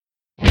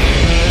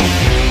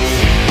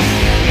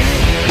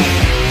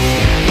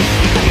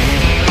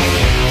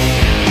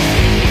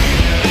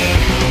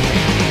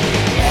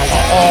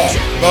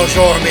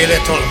Bonjour, mes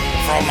little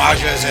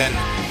fromages and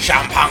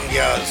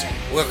champagnes.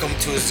 Welcome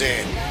to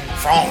the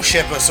French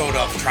episode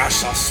of Trash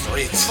Sauce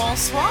Streets.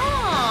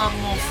 Bonsoir,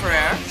 mon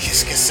frère.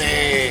 Qu'est-ce que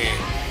c'est?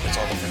 That's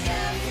all the French.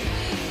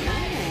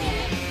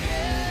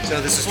 So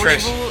this is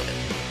Trish.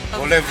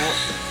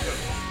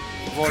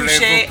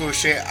 Voulez-vous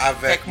coucher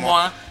avec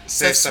moi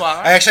ce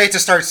soir? I actually had to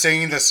start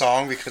singing the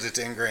song because it's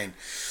ingrained.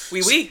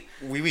 Oui, oui.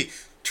 Oui, oui.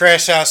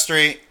 Trash Sauce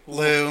Street,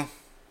 Lou.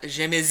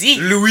 Jamie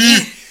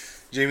Louis.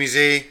 Jamie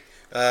Z.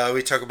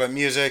 We talk about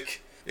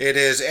music. It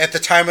is, at the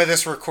time of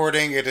this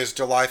recording, it is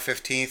July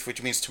 15th,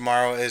 which means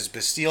tomorrow is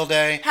Bastille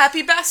Day.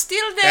 Happy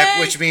Bastille Day!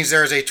 Which means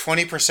there is a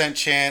 20%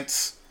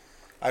 chance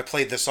I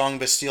played the song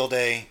Bastille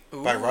Day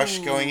by Rush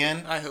going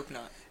in. I hope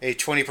not. A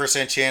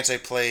 20% chance I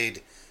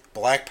played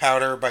Black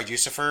Powder by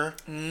Jucifer.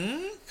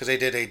 Because they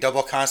did a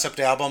double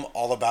concept album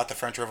all about the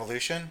French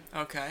Revolution.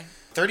 Okay.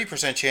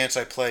 30% chance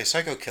I play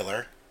Psycho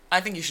Killer. I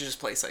think you should just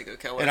play Psycho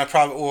Killer. And I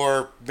probably,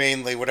 or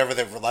mainly whatever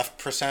the left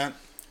percent.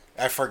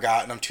 I've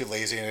forgotten. I'm too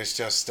lazy, and it's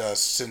just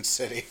Sin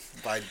City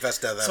by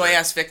Best of Ever. So I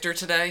asked Victor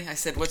today. I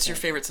said, "What's your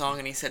favorite song?"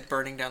 And he said,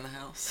 "Burning Down the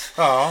House."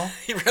 Oh,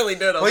 he really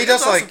did. Well, he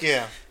does awesome.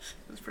 yeah.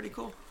 It was pretty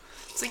cool.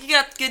 It's like you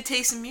got good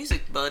taste in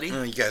music, buddy.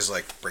 You guys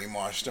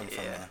brainwashed him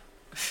from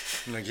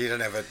he doesn't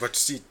have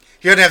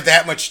he doesn't have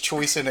that much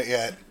choice in it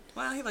yet.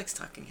 Well, he likes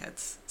Talking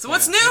Heads. So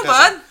what's new,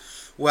 bud?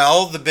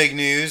 Well, the big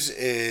news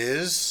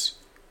is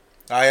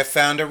I have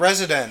found a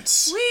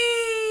residence.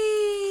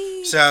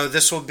 Whee! So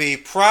this will be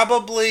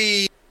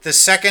probably the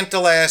second to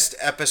last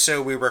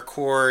episode we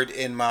record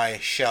in my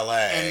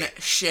chalet. In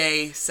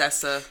Chez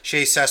Sessa.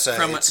 Chez Sessa.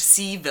 From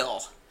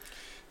Seville.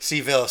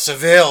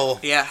 Seville.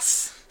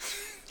 Yes.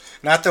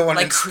 Not the one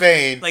in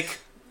Spain. Like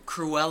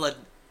Cruella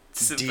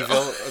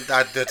Seville.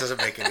 That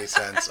doesn't make any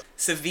sense.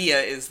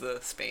 Sevilla is the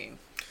Spain.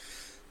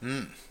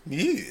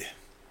 Yeah.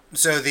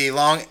 So the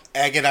long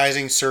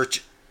agonizing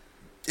search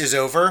is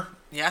over.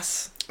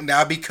 Yes.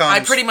 Now becomes... I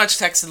pretty much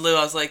texted Lou.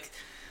 I was like,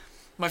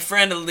 my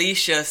friend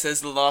Alicia says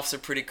the lofts are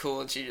pretty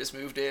cool and she just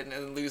moved in.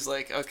 And Lou's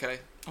like, okay,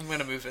 I'm going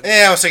to move in.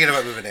 Yeah, I was thinking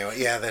about moving anyway.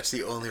 Yeah, that's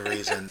the only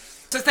reason.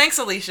 So thanks,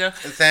 Alicia.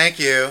 Thank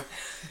you.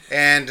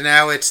 And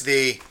now it's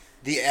the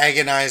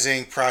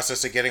agonizing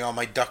process of getting all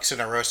my ducks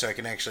in a row so I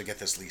can actually get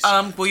this lease.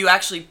 Will you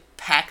actually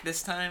pack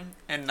this time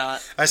and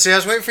not... I was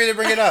waiting for you to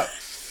bring it up.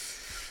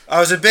 I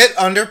was a bit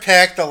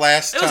underpacked the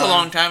last time. It was a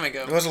long time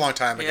ago. It was a long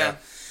time ago.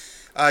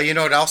 Yeah. You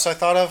know what else I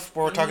thought of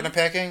when we're talking to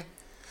packing?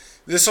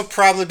 This will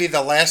probably be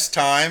the last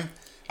time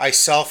I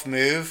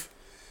self-move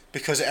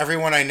because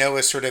everyone I know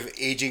is sort of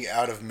aging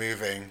out of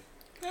moving.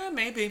 Yeah,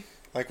 maybe.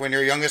 Like when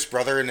your youngest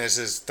brother in his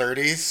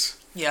 30s.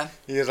 Yeah.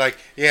 He's like,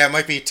 yeah, it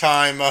might be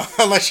time,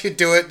 unless you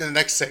do it in the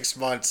next 6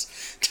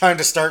 months, time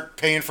to start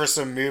paying for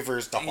some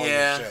movers to haul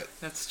your shit.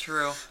 That's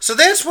true. So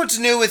that's what's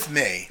new with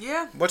me.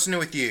 Yeah. What's new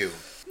with you?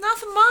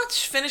 Nothing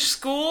much. Finished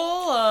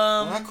school.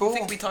 Cool. I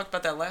think we talked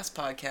about that last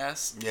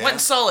podcast. Yeah. Went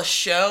and saw a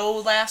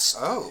show last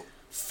Oh.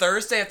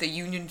 Thursday at the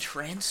Union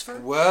Transfer.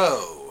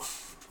 Whoa.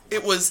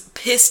 It was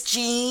Piss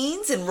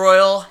Jeans and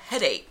Royal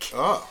Headache.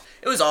 Oh.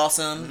 It was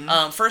awesome.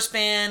 First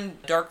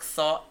band, Dark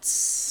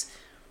Thoughts.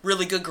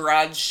 Really good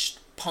garage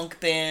punk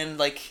band.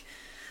 Like,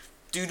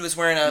 dude was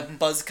wearing a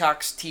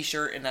Buzzcocks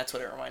t-shirt, and that's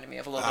what it reminded me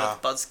of. A little bit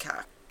of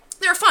Buzzcock.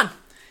 They were fun.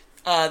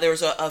 There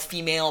was a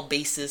female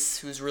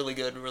bassist who was really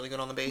good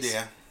on the bass.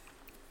 Yeah.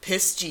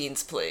 Piss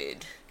Jeans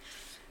played.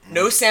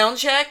 No sound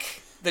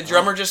check. The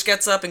drummer just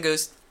gets up and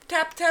goes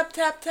tap tap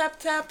tap tap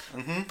tap.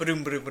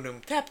 Ba-doom ba-doom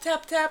ba-doom tap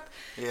tap tap.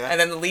 Yeah. And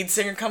then the lead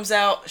singer comes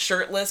out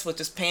shirtless with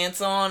just pants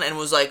on and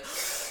was like,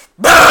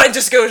 bah! It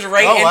just goes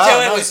right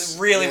into it. It was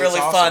really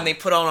awesome. fun. They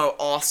put on an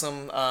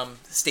awesome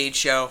stage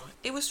show.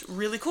 It was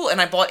really cool. And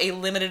I bought a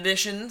limited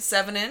edition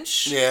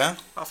 7-inch. Yeah.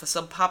 Off of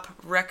Sub Pop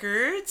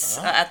Records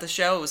at the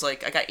show. It was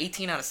like, I got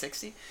 18 out of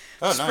 60.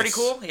 Oh, It's nice. pretty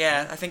cool.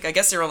 Yeah, I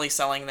guess they're only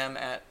selling them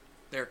at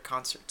their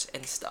concerts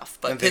and stuff.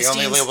 But And they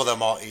only Jeans- label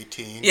them all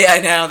 18. Yeah, I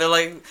know. They're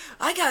like,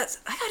 I got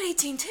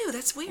 18 too.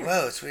 That's weird.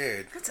 Whoa, it's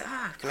weird. That's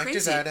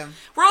Collector's crazy. item.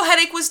 Royal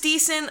Headache was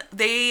decent.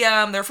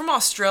 They're from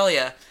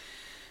Australia.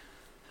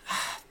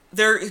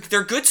 Their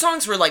good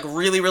songs were like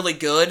really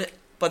good,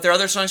 but their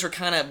other songs were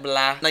kind of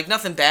blah, like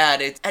nothing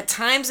bad. At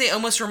times they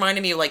almost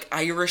reminded me of like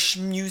Irish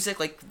music,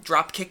 like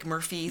Dropkick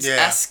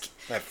Murphys-esque.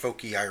 Yeah, that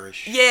folky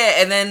Irish. Yeah,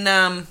 and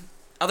then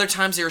other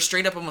times they were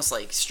straight up almost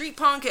like street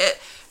punk.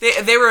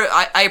 They were.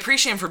 I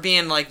appreciate them for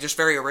being like just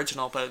very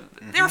original, but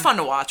they were fun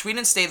to watch. We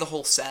didn't stay the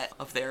whole set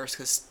of theirs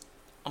because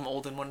I'm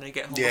old and wanted to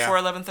get home before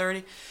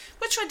 11:30,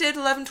 which I did.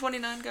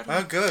 11:29 got home.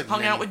 Oh, good.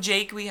 Hung out with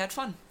Jake. We had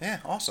fun. Yeah,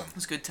 awesome. It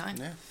was a good time.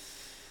 Yeah.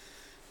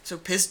 So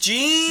Piss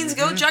Jeans,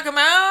 go check them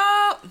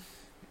out.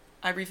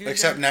 I reviewed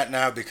Except them. not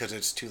now because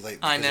it's too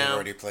late because I know. they've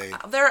already played.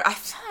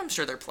 I'm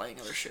sure they're playing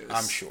other shows.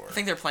 I'm sure. I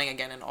think they're playing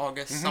again in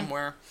August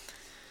somewhere.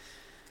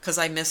 Because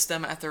I missed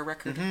them at their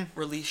record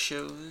release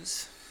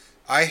shows.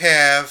 I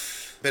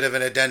have a bit of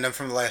an addendum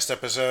from the last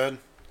episode.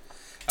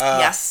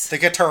 Yes. The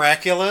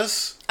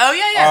Guitaraculas Oh,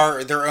 yeah.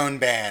 are their own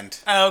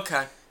band. Oh,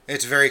 okay.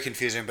 It's very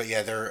confusing, but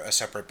yeah, they're a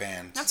separate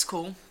band. That's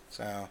cool.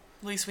 So, At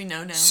least we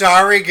know now.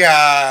 sorry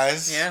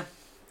guys. Yeah.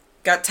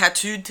 Got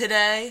tattooed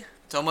today.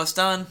 It's almost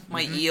done.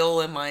 My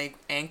eel and my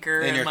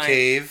anchor. In and your my,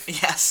 cave.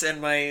 Yes,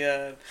 and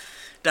my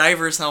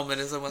diver's helmet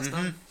is almost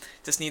done.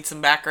 Just need some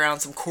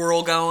background, some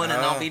coral going,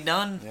 and I'll be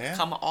done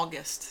come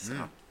August.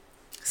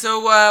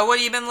 So what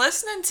have you been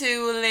listening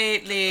to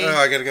lately? Oh,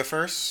 I gotta go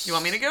first? You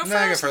want me to go first? No,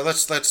 I go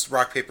first. Let's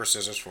rock, paper,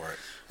 scissors for it.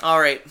 All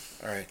right.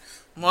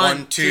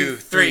 One, two,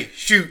 three,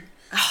 shoot.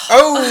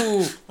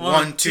 Oh!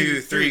 1,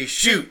 2, 3,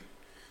 shoot.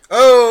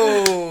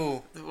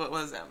 Oh! What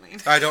does that mean?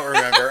 I don't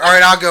remember. All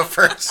right, I'll go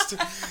first.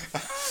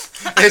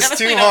 It's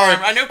too hard.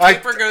 I know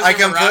paper goes I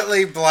over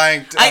completely rock.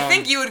 blanked. I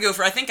think you would go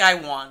for. I think I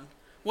won.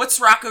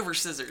 What's rock over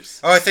scissors?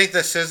 Oh, I think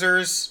the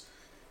scissors.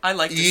 I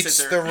like the eats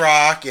scissor. the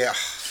rock. Yeah.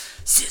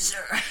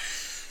 Scissor.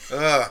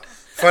 Ugh.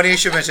 Funny you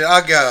should mention it.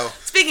 I'll go.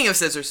 Speaking of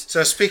scissors.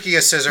 So speaking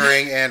of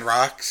scissoring and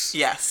rocks.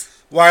 Yes.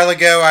 A while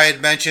ago, I had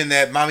mentioned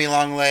that Mommy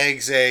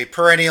Longlegs, a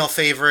perennial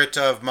favorite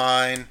of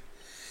mine,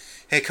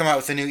 had come out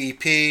with a new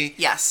EP.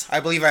 Yes. I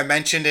believe I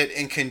mentioned it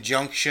in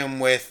conjunction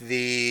with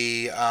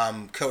the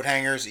Coat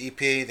Hangers EP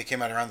that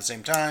came out around the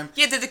same time.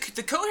 Yeah,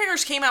 the Coat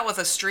Hangers came out with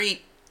a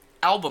straight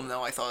album,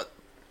 though, I thought.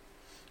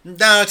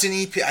 No, it's an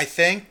EP, I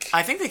think.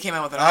 I think they came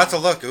out with an I'll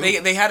album. have to look.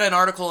 Ooh. They had an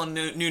article in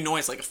New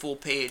Noise, like a full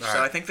page, All so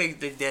right. I think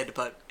they did,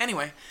 but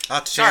anyway. I'll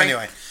have to check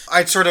anyway.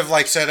 I'd sort of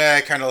said,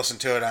 I kind of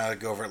listened to it, and I'll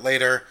go over it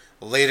later.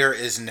 Later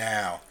is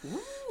now.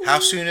 Ooh. How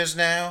soon is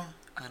now?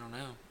 I don't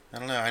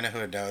know. I know who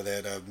would know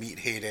that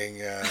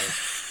meat-hating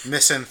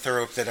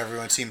misanthrope that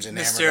everyone seems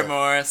enamored Mr. of.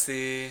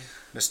 Morrissey.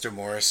 Mr.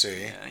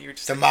 Morrissey. Yeah, you're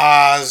just the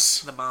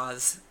Moz. The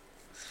Moz.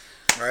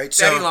 Right?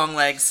 Daddy long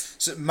legs.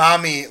 So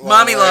Mommy long,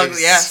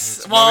 yes.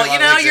 It's well,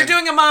 Mommy you're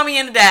doing a mommy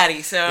and a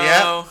daddy, so...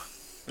 Yeah.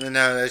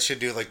 No, they should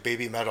do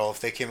Baby Metal. If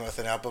they came out with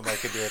an album, I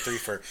could do a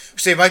 3-for.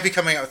 Which they might be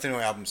coming out with a new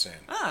album soon.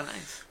 Oh,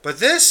 nice. But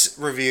this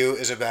review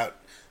is about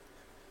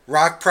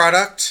Rock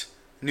Product,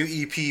 new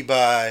EP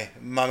by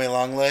Mommy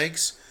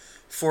Longlegs,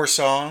 4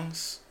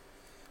 songs,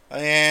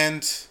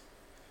 and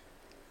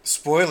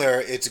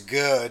spoiler, it's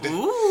good.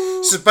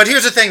 Ooh. But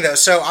here's the thing, though.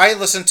 So I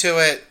listened to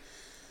it,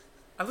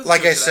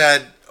 like I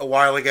said a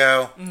while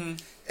ago,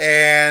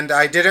 and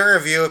I didn't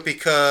review it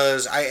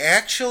because I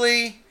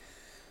actually,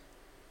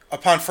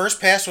 upon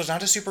first pass, was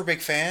not a super big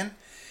fan.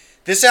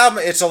 This album,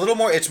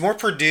 it's more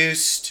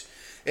produced.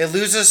 It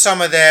loses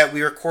some of that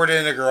we recorded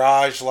in a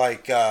garage,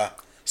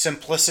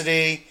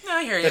 simplicity.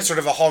 I hear you. That's sort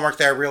of a hallmark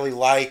that I really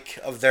like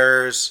of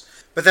theirs.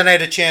 But then I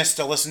had a chance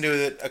to listen to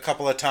it a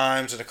couple of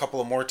times, and a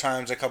couple more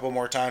times,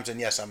 and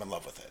yes, I'm in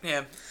love with it.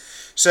 Yeah.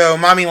 So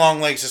Mommy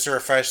Longlegs is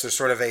refreshed. They're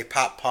sort of a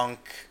pop punk,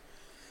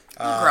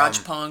 garage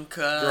punk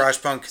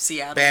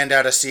Seattle. band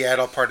out of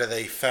Seattle, part of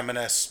the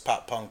feminist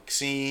pop punk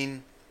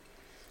scene.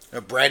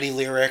 Bratty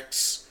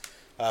lyrics,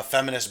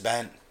 feminist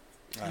bent,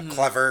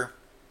 clever,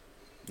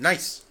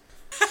 nice.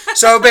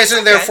 So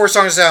basically, there are 4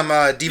 songs.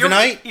 Diva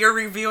Night. You're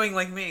reviewing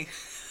like me.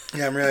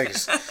 Yeah, I'm really.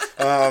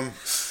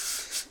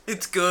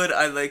 It's good.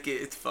 I like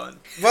it. It's fun.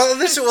 Well,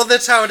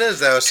 that's how it is,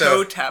 though.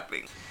 So toe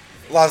tapping.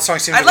 A lot of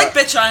songs seem. I like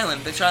Bitch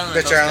Island. Bitch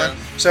Island.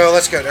 So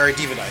let's go. All right,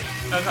 Diva Night.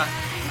 Okay.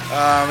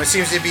 It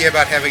seems to be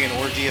about having an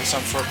orgy of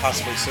some sort,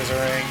 possibly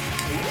scissoring.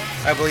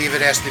 I believe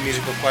it asks the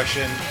musical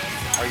question,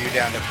 "Are you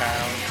down to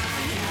pound?"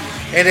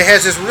 And it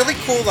has this really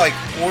cool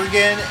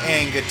organ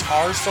and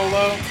guitar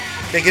solo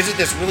that gives it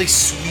this really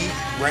sweet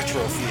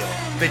retro feel.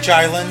 Bitch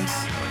Island.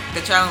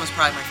 Bitch Island was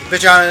probably my favorite.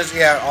 Bitch Island is,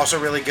 also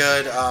really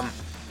good.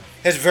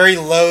 Has very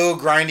low,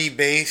 grindy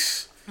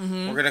bass.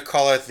 We're going to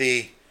call it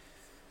the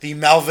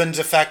Melvins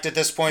effect at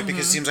this point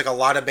because it seems like a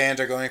lot of bands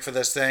are going for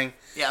this thing.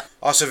 Yeah.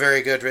 Also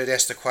very good. It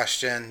asks the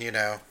question,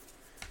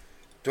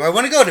 do I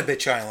want to go to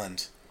Bitch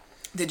Island?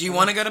 Did you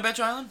want to go to Bitch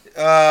Island?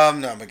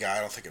 No, I'm a guy. I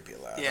don't think I'd be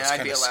allowed. Yeah,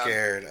 I'd be allowed.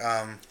 Scared.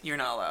 You're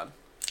not allowed.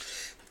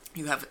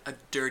 You have a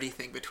dirty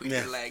thing between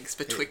your legs,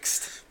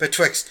 betwixt.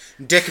 Betwixt.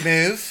 Dick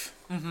Move.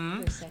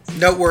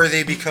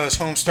 Noteworthy because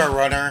Homestar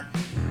Runner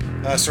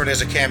sort of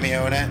has a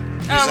cameo in it.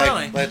 He's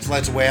really?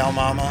 Let's wail,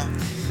 mama.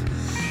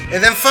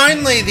 And then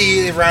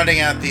finally, rounding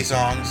out these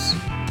songs,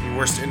 the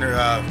worst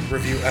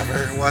review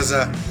ever was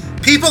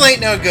 "People Ain't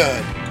No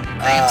Good."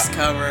 Cramps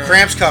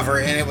cover,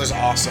 and it was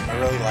awesome. I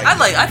really liked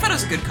it. I thought it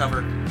was a good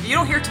cover. You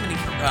don't hear too many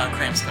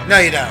Cramps covers. No,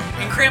 you don't.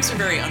 And Cramps are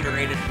very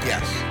underrated.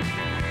 Yes.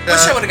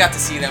 Wish I would have got to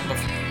see them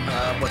before.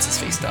 What's his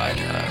face died?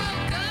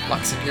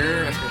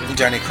 Luxembourg?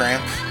 Johnny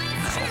Cramp.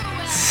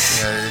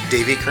 No.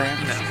 Davy Cramp.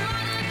 No.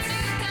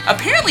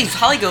 Apparently,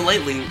 Holly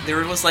Golightly,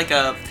 there was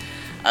a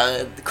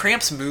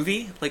Cramps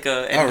movie,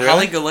 and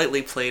Holly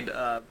Golightly played.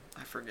 I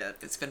forget.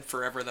 It's been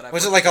forever that I've.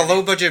 Was it a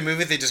low budget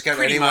movie? They just got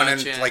anyone in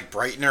yeah.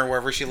 Brighton or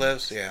wherever she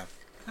lives. Yeah.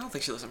 I don't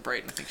think she lives in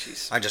Brighton. I think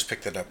she's. I just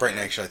picked it up. Brighton,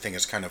 actually, I think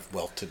is kind of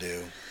well to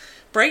do.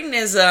 Brighton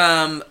is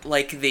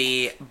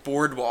the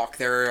boardwalk.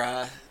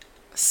 They're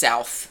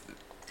south.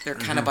 They're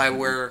kind of by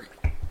where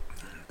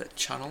the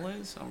Channel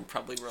is. I'm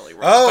probably really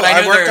wrong. Oh, but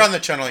I worked on the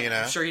Channel.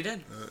 I'm sure you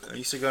did. I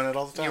used to go on it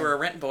all the time. You were a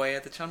rent boy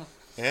at the Channel.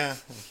 Yeah.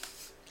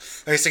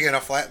 I used to get in a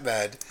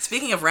flatbed.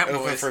 Speaking of rent boys.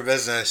 Open for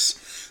business.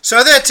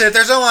 So that's it.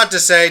 There's a lot to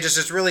say. Just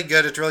it's really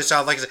good. It's really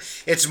solid. Like I said,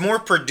 it's more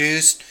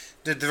produced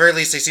at the very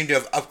least, they seem to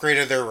have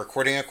upgraded their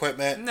recording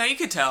equipment. No, you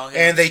could tell.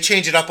 Yeah. And they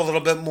change it up a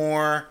little bit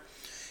more.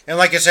 And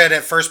like I said,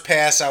 at first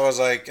pass, I was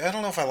like, I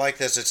don't know if I like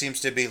this. It seems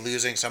to be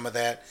losing some of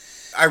that.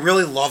 I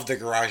really love the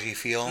garagey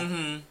feel.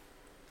 Mm-hmm.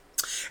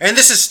 And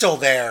this is still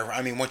there,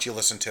 I mean, once you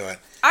listen to it.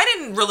 I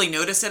didn't really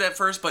notice it at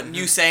first, but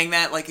you saying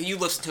that, like, you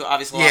listen to it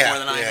obviously a lot more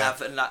than I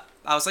have. And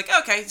I was like,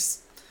 okay,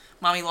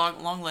 mommy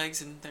long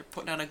legs, and they're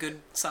putting out a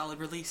good, solid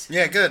release.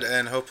 Yeah, good.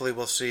 And hopefully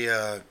we'll see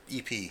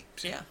EP.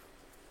 Yeah.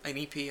 An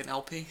EP, an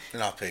LP.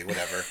 An LP,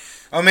 whatever.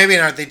 Oh, maybe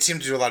not. They seem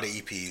to do a lot of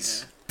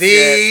EPs. Yeah.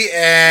 The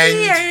end.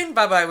 The end.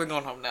 Bye-bye. We're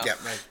going home now. Yeah,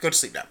 go to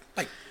sleep now.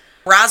 Bye.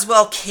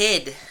 Roswell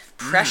Kid.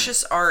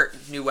 Precious Art.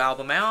 New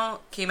album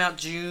out. Came out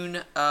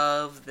June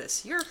of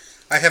this year.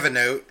 I have a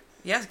note.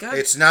 Yes, go ahead.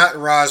 It's not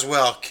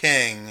Roswell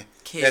King.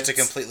 Kids. That's a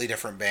completely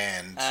different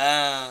band.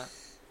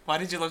 Why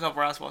did you look up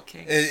Roswell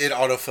King? It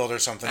autofilled or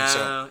something.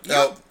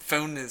 Your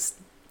phone is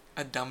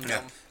a dum-dum.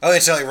 Yeah. Oh,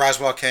 it's like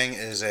Roswell King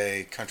is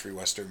a country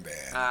western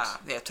band.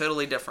 Yeah,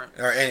 totally different.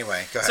 All right,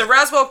 anyway, go ahead. So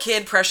Roswell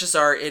Kid, Precious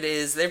Art,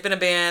 they've been a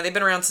band, they've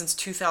been around since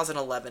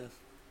 2011.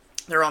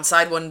 They're on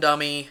Side One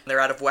Dummy. They're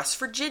out of West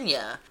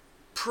Virginia.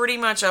 Pretty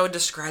much I would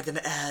describe them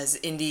as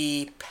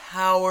indie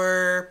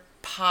power,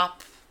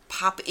 pop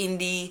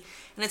indie,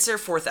 and it's their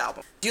 4th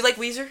album. Do you like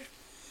Weezer?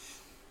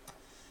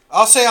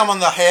 I'll say I'm on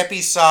the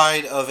happy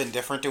side of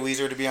indifferent to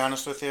Weezer, to be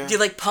honest with you. Do you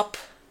like Pup?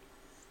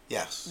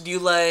 Yes. Do you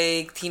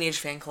like Teenage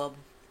Fan Club?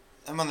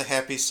 I'm on the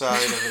happy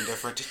side of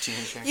indifferent to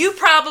Teenage Fan Club. You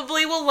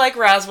probably will like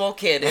Roswell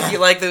Kid if you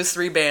like those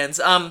 3 bands.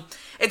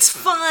 It's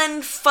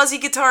fun, fuzzy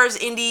guitars,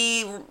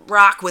 indie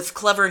rock with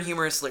clever and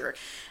humorous lyrics.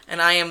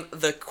 And I am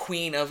the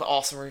queen of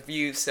awesome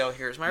reviews, so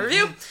here's my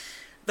review.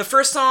 The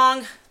first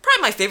song,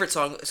 probably my favorite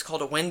song, is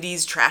called A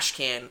Wendy's Trash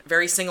Can.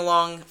 Very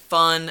sing-along,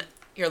 fun.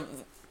 The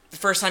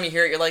first time you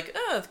hear it, you're like,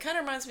 oh, it kind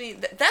of reminds me...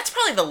 That's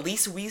probably the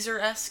least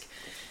Weezer-esque.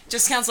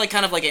 Just sounds like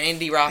kind of like an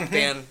indie rock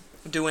band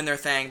doing their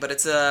thing, but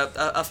it's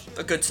a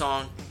good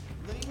song.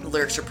 The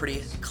lyrics are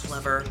pretty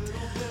clever.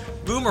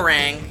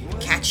 Boomerang,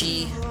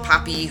 catchy,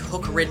 poppy,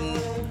 hook-ridden.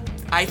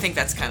 I think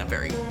that's kind of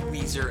very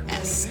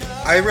Weezer-esque.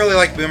 I really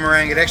like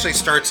Boomerang. It actually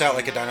starts out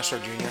like a Dinosaur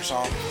Jr.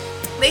 song.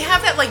 They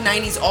have that like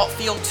 90s alt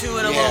feel to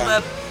it a little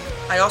bit.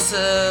 I also,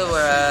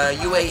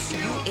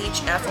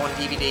 UHF on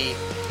DVD.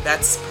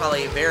 That's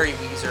probably very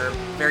Weezer,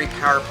 very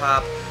power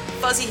pop.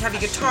 Fuzzy, heavy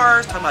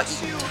guitars, talking about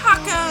eating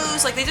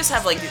tacos. Like, they just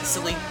have, like,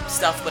 silly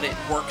stuff, but it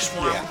works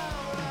for them.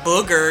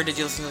 Booger. Did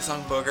you listen to the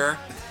song Booger?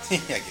 Yeah,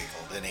 giggle,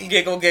 didn't he?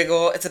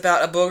 Giggle. It's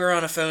about a booger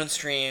on a phone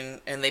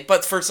screen,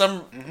 but for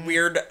some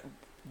weird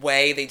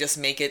way, they just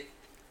make it...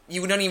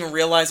 You don't even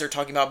realize they're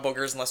talking about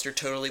boogers unless you're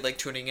totally, like,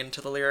 tuning into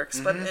the lyrics.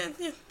 But,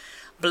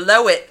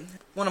 Blow It.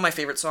 One of my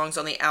favorite songs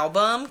on the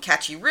album.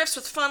 Catchy riffs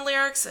with fun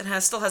lyrics.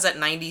 It still has that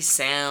 90s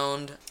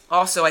sound.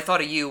 Also, I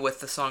thought of you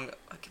with the song...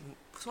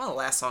 It's one of the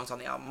last songs on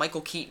the album, Michael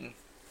Keaton.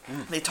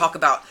 They talk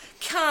about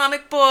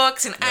comic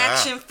books and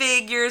action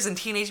figures and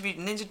Teenage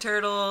Mutant Ninja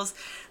Turtles.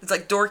 It's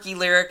like dorky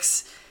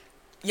lyrics,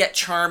 yet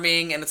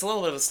charming, and it's a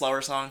little bit of a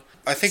slower song.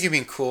 I think you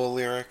mean cool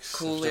lyrics.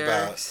 Cool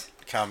lyrics.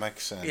 About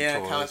comics and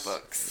toys. Comic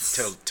books.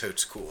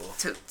 Totes cool.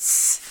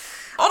 Totes.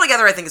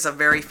 Altogether, I think it's a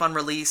very fun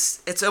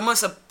release. It's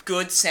almost a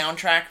good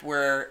soundtrack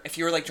where if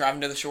you were like driving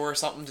to the shore or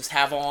something, just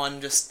have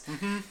on, just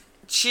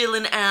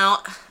chilling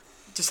out.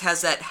 Just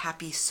has that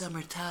happy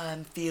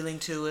summertime feeling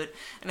to it,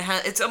 and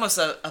it's almost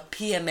a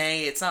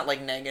PMA. It's not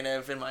like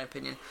negative, in my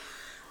opinion.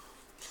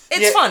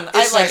 It's fun.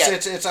 I like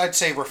it. It's I'd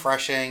say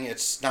refreshing.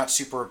 It's not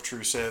super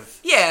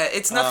obtrusive. Yeah,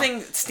 it's nothing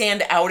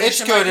stand outish.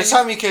 It's good. It's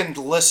something you can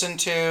listen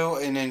to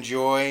and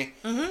enjoy.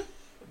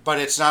 But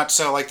it's not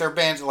so like they're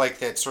bands like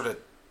that sort of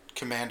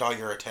command all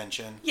your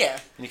attention. Yeah,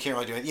 and you can't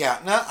really do it. Yeah,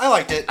 no, I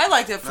liked it. I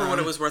liked it for what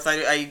it was worth.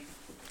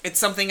 It's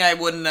something I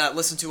wouldn't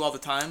listen to all the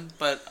time,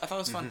 but I thought it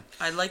was fun.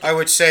 I like it. I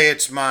would say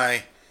it's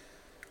my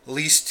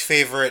least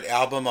favorite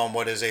album on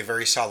what is a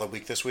very solid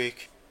week this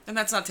week. And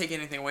that's not taking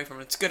anything away from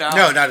it. It's a good album.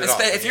 No, not at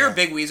all. If you're a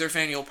big Weezer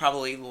fan, you'll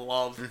probably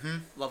love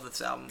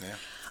this album. Yeah.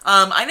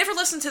 I never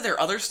listened to their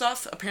other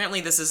stuff.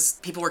 Apparently,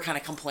 people were kind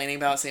of complaining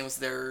about, saying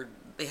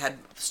they had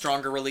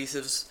stronger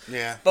releases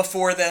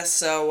before this.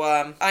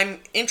 So I'm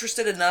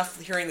interested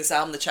enough hearing this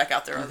album to check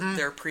out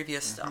their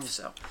previous stuff.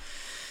 So.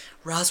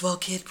 Roswell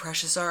Kid,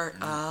 Precious Art.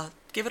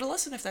 Give it a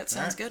listen if that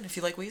sounds good, if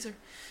you like Weezer.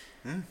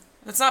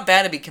 That's not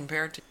bad to be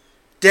compared to.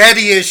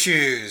 Daddy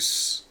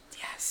issues.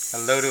 Yes.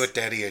 Hello to it,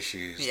 daddy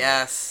issues.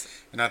 Yes.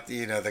 Not,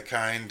 the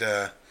kind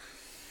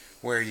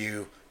where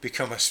you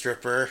become a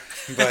stripper,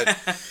 but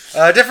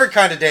different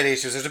kind of daddy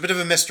issues. There's a bit of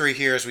a mystery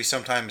here as we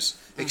sometimes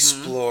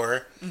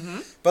explore.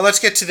 But let's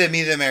get to the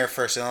meat of the matter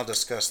first, and I'll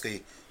discuss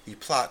the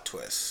plot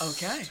twist.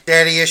 Okay.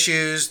 Daddy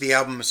issues. The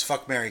album is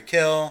Fuck, Marry,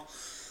 Kill.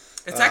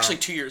 It's actually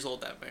 2 years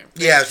old, that band.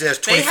 Yeah, it's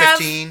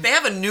 2015. They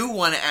have a new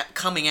one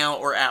coming out,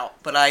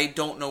 but I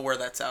don't know where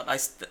that's out.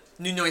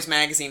 New Noise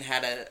Magazine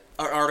had an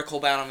article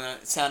about them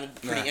that sounded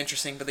pretty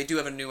interesting, but they do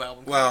have a new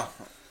album. Well,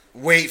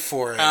 wait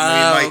for it. We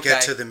might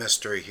get to the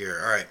mystery here.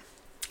 All right.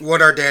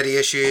 What are daddy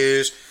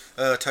issues?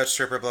 Touch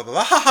stripper, blah, blah,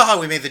 blah. Ha, ha, ha.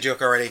 We made the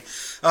joke already.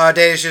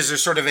 Daddy issues are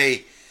sort of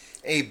a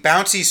a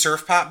bouncy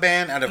surf pop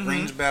band out of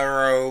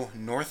Greensboro,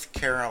 North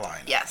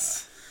Carolina.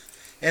 Yes.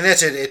 And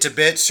that's it. It's a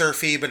bit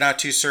surfy, but not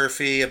too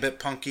surfy. A bit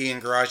punky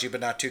and garagey,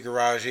 but not too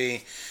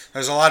garagey.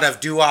 There's a lot of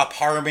doo-wop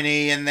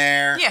harmony in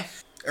there. Yeah.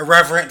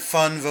 Irreverent,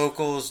 fun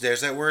vocals.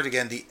 There's that word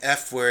again, the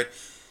F word.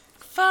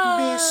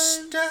 Fun.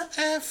 Mr.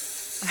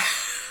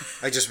 F.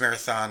 I just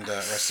marathoned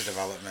Arrested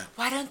Development.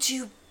 Why don't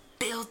you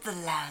build the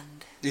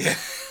land? Yeah.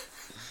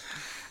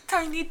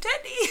 Tiny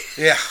Teddy.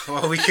 Yeah,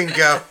 well, we can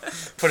go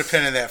put a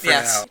pin in that for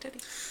now. Teddy.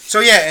 So,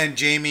 yeah, and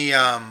Jamie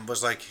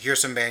was like, here's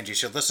some bands you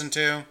should listen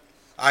to.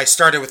 I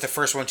started with the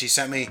first one she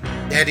sent me,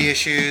 Daddy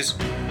Issues.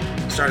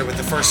 Started with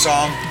the first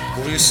song,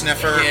 Glue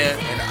Sniffer,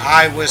 and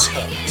I was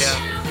hooked.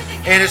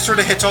 Yeah. And it sort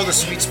of hits all the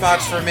sweet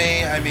spots for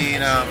me. I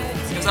mean...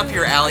 it's up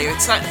your alley. It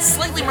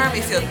slightly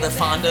reminded me of the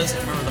Fondas.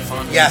 Remember the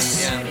Fondas?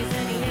 Yes.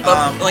 Yeah.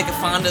 But like the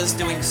Fondas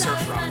doing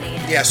surf rock.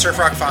 Yeah, surf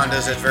rock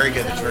Fondas. It's very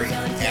good. It's very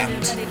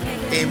apt.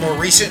 A more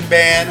recent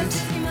band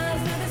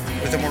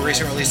with a more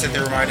recent release that they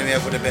reminded me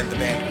of would have been the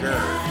band Gurr.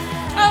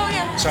 Oh,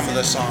 yeah. Some of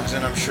the songs,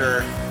 and I'm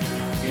sure,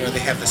 they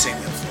have the same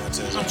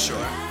influences. I'm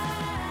sure.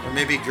 Or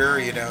maybe Gurr,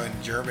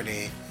 in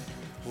Germany,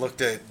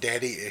 looked at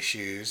Daddy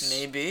Issues.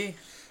 Maybe.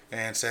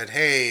 And said,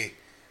 hey,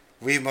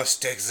 we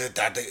must take the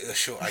Daddy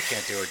Issue. I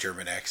can't do a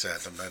German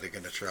accent. I'm not even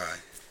going to try.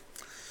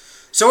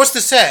 So what's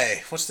to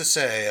say?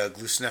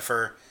 Glue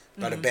Sniffer,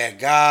 about a bad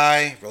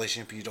guy,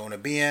 relationship you don't want to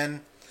be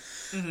in.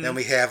 Then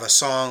we have a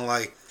song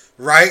like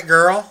Riot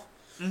Girl,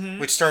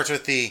 which starts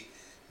with the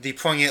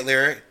poignant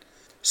lyric,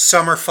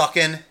 Summer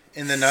Fucking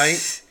in the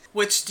Night.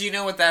 Which, do you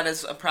know what that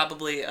is?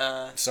 Probably...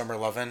 Summer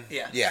Lovin'?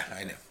 Yeah. Yeah,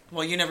 I know.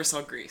 Well, you never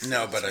saw Grease.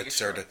 No, but I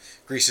sort of...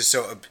 Grease is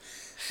so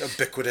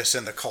ubiquitous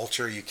in the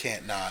culture, you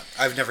can't not.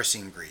 I've never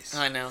seen Grease.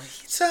 I know.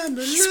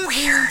 He's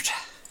weird.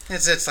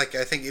 It's like,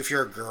 I think if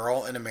you're a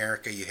girl in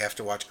America, you have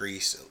to watch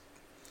Grease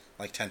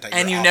like 10 times.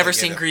 And you've never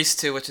seen Grease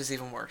 2, which is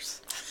even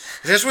worse.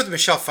 That's with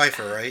Michelle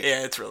Pfeiffer, right?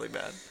 Yeah, it's really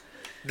bad.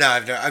 No,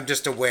 I'm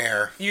just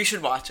aware. You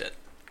should watch it.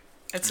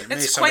 It's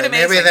someday, quite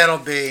amazing. Maybe that'll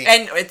be...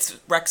 And it's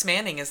Rex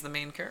Manning is the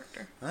main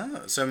character.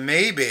 Oh, so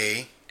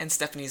maybe... And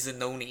Stephanie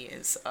Zanoni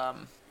is...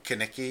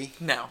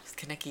 Kaneki? No,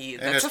 Kaneki.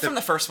 That's from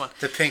the first one.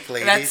 The pink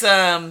lady? That's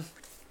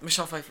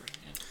Michelle Pfeiffer.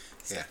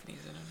 Yeah.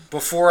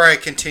 Before I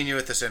continue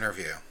with this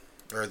interview...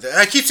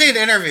 I keep saying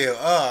interview.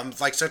 Oh, I'm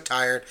like so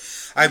tired.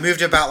 I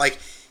moved about like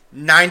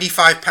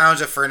 95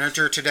 pounds of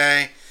furniture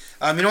today.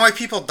 You know why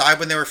people died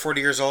when they were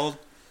 40 years old?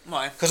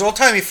 Why? Because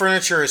old-timey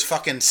furniture is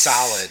fucking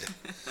solid.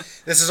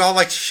 This is all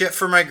like shit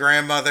for my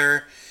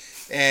grandmother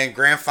and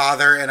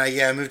grandfather, and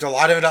I moved a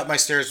lot of it up my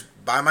stairs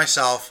by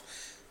myself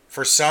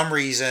for some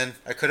reason.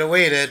 I could have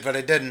waited, but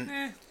I didn't.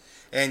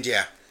 And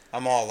yeah,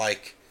 I'm all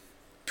like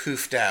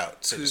poofed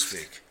out, so to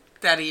speak.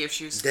 Daddy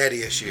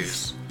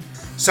issues.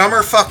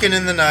 Summer Fucking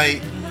in the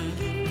Night.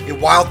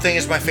 Wild Thing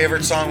is my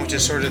favorite song, which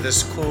is sort of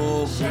this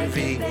cool,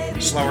 groovy,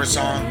 slower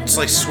song. It's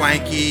like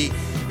swanky,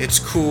 it's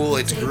cool,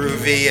 it's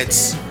groovy,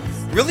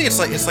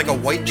 it's like a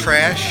white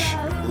trash,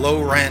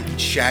 low rent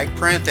shag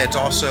print that's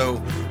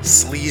also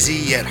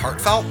sleazy yet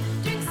heartfelt.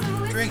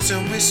 Drink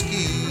some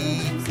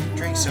whiskey,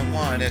 drink some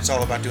wine. It's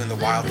all about doing the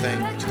wild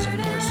thing, which is of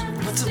course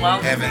what's the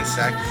wild having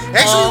sex.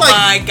 Actually,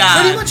 my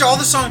God. Pretty much all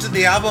the songs in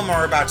the album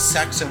are about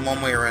sex in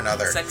one way or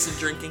another. Sex and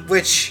drinking.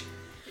 Drinking.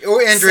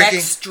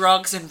 Sex,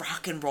 drugs, and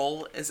rock and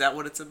roll. Is that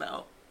what it's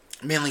about?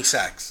 Mainly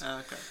sex. Oh,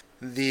 okay.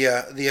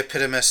 The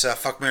epitomous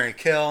fuck, marry,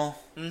 kill.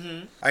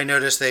 Mm-hmm. I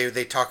noticed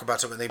they talk about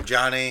someone named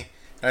Johnny,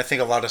 and I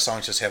think a lot of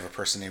songs just have a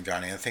person named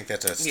Johnny. I think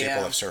that's a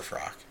staple of surf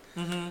rock.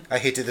 Mm-hmm. I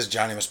hate that this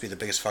Johnny must be the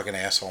biggest fucking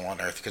asshole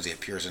on earth because he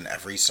appears in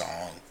every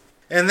song.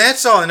 And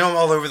that's all. I know I'm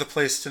all over the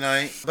place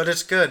tonight, but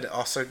it's good.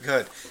 Also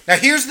good. Now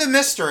here's the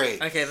mystery.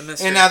 Okay, the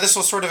mystery. And now this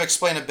will sort of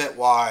explain a bit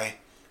why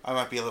I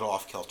might be a little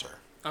off kilter.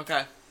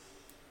 Okay.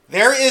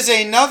 There is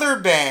another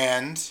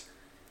band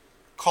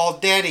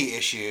called Daddy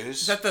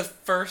Issues. Is that the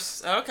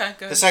first? Oh, okay,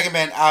 good. The second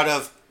band out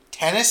of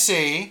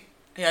Tennessee.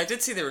 Yeah, I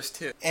did see there was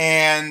two.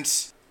 And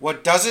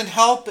what doesn't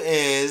help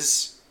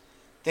is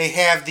they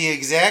have the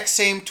exact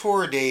same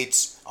tour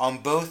dates on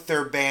both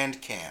their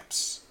band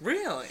camps.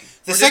 Really?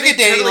 The second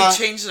Daddy Did they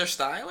change their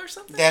style or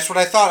something? That's what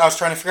I thought. I was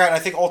trying to figure out. And I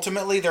think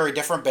ultimately they're a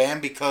different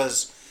band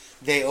because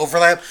they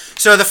overlap.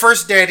 So the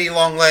first Daddy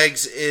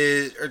Longlegs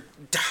is...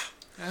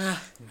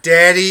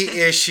 Daddy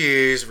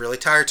Issues. Really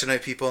tired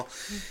tonight, people.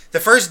 The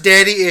first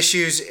Daddy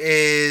Issues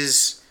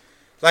is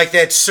like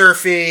that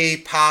surfy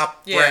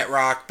pop Brat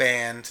rock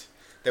band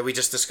that we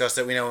just discussed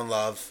that we know and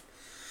love.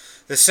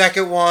 The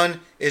second one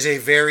is a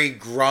very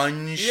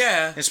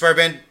grunge inspired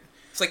band.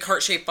 It's like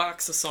Heart-Shaped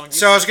Box, the song.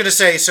 So I was going to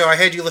say, I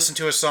had you listen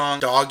to a song,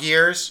 Dog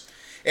Years,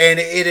 and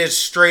it is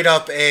straight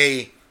up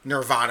a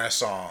Nirvana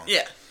song.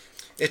 Yeah.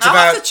 I'll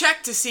have to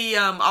check to see,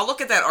 I'll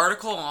look at that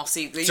article and I'll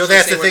see. So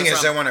that's the thing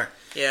is, I wonder.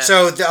 Yeah.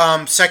 So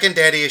the second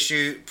Daddy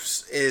Issue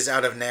is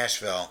out of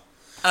Nashville.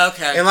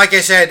 Okay. And like I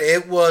said,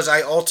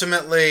 I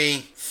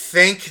ultimately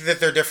think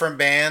that they're different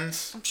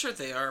bands. I'm sure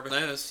they are, but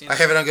I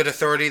have it on good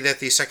authority that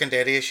the second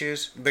Daddy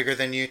Issues bigger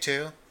than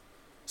U2.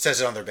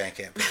 says it on their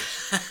Bandcamp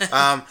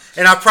page.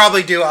 And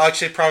I'll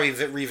actually probably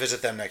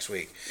revisit them next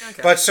week.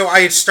 Okay. But so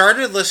I had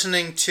started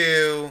listening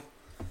to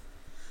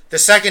the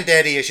second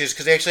Daddy Issues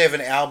because they actually have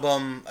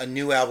a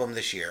new album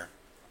this year.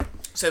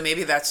 So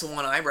maybe that's the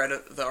one I read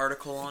the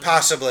article on.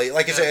 Possibly.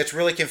 Like I said, it's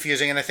really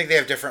confusing, and I think they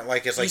have different,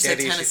 it's like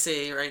Daddy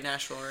Tennessee, right?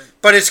 Nashville, right?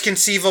 But it's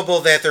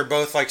conceivable that they're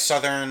both like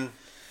Southern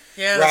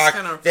rock,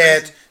 kind of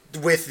that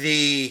with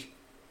the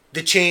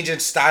change in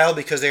style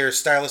because they are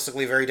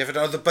stylistically very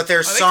different. But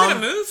there's some... They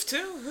could have moved,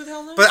 too. Who the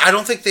hell knows? But I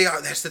don't think they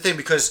are. That's the thing,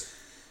 because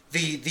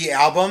the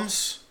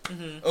albums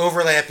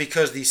overlap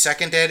because the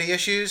second Daddy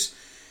Issues,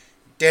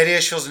 Daddy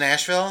Issues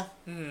Nashville,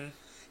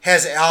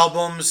 has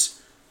albums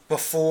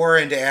before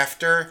and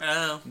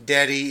after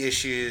Daddy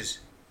Issues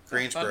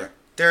Greensboro.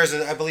 There's,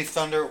 I believe,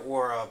 Thunder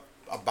or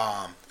a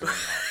bomb going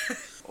on.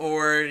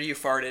 Or you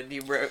farted.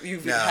 You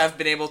have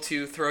been able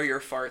to throw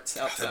your farts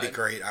outside. That'd be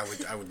great.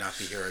 I would not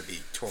be here. I'd be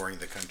touring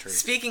the country.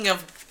 Speaking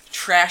of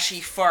trashy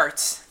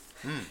farts,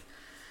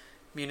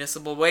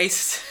 Municipal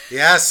Waste.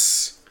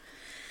 Yes.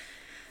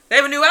 They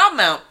have a new album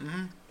out.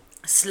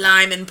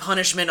 Slime and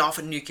Punishment off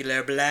a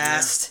Nuclear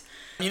Blast.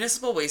 Yeah.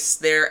 Municipal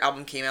Waste, their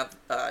album came out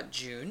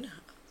June.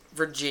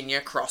 Virginia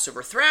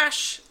crossover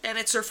thrash, and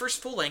it's their first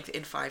full length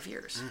in 5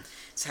 years.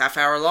 It's half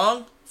hour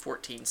long,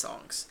 14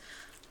 songs.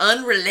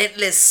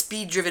 Unrelentless,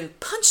 speed-driven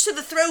punch to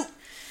the throat.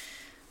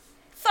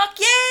 Fuck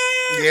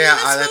yeah! Yeah,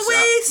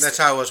 that's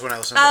how it was when I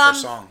listened to the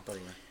first song, by the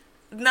way.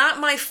 Not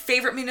my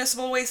favorite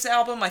Municipal Waste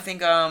album. I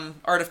think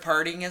Art of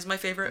Partying is my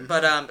favorite,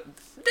 but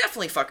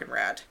definitely fucking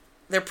rad.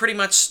 They're pretty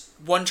much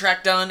one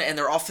track done, and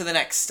they're off to the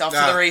next, off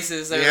to the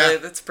races.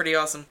 That's pretty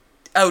awesome.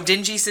 Oh,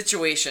 Dingy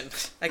Situation.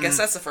 I guess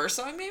that's the first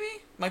song, maybe?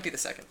 Might be the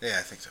second. Yeah,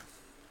 I think so.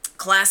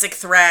 Classic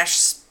thrash,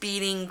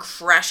 speeding,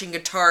 crashing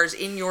guitars,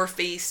 in your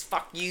face,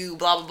 fuck you,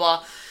 blah, blah,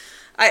 blah.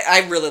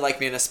 I really like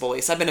Municipal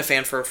Waste. I've been a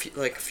fan for a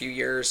few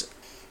years.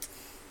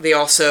 They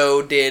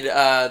also did,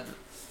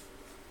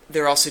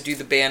 they also do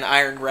the band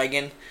Iron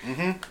Reagan.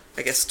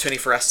 I guess Tony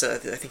Foresta,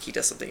 I think he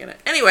does something in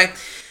it. Anyway,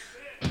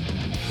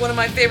 one of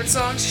my favorite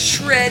songs,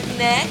 Shred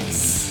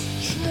Necks.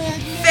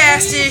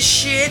 Fast as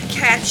shit,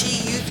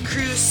 catchy youth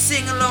crew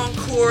sing-along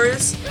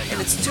chorus,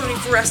 and it's Tony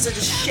Foresta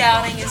just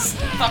shouting his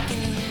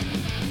fucking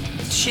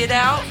shit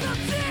out.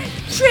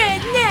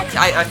 Shred Necks!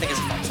 I think it's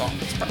a fun song.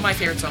 It's my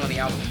favorite song on the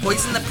album.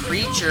 Poison the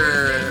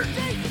Preacher.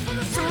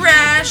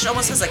 Thrash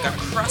almost has like a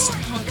crust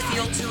punk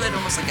feel to it,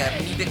 almost like a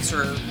Meebix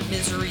or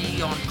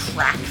Misery on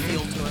crack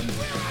feel to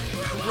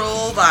it.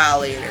 Parole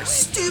Violator.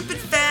 Stupid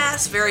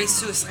fast, very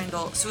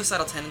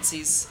suicidal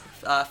tendencies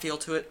feel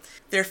to it.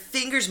 Their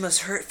fingers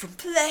must hurt from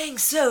playing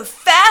so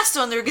fast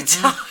on their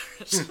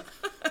guitars.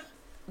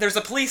 There's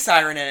a police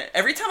siren in it.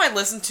 Every time I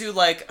listen to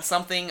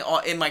something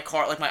in my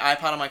car, like my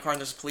iPod on my car,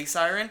 and there's a police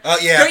siren. Oh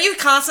yeah. Don't you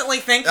constantly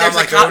think there's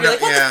a cop? You're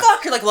like, what the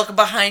fuck? You're like looking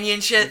behind you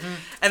and shit.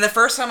 And the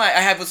first time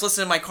I was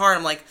listening to my car, and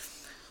I'm like,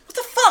 what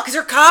the fuck? Is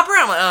there a cop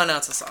around? I'm like, oh no,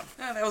 it's a song.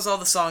 Yeah, that was all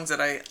the songs that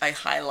I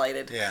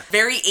highlighted. Yeah.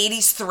 Very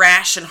 80s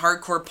thrash and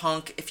hardcore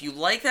punk. If you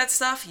like that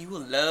stuff, you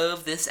will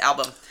love this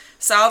album.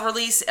 Solid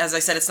release. As I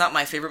said, it's not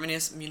my favorite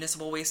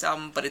Municipal Waste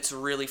album, but it's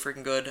really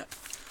freaking good.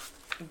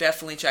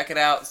 Definitely check it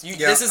out.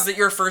 This is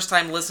your first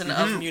time listening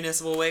of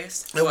Municipal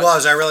Waste? It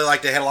was. I really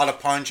liked it. It had a lot of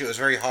punch. It was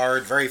very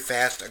hard, very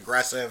fast,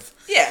 aggressive.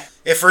 Yeah.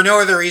 If for no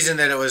other reason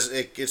than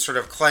it sort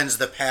of cleansed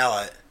the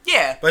palate.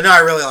 Yeah. But no, I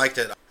really liked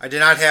it. I did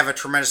not have a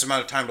tremendous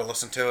amount of time to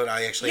listen to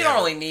it. You don't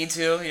really need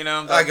to, you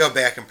know. I go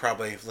back and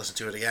probably listen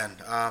to it again.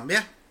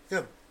 Yeah,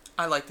 good.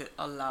 I liked it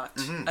a lot.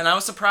 And I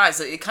was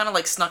surprised that it kind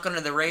of snuck under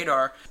the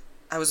radar.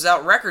 I was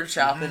out record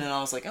shopping and I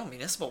was like, oh,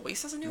 Municipal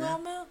Waste has a new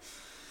album out?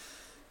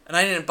 And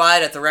I didn't buy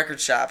it at the record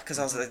shop because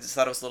I just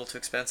thought it was a little too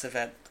expensive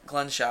at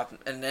Glenn's shop,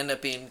 and it ended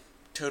up being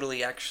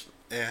totally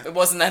it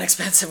wasn't that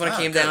expensive when it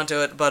came down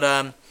to it.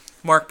 But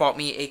Mark bought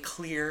me a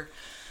clear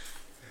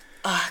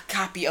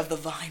copy of the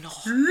vinyl.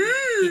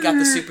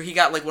 He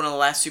got one of the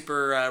last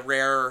super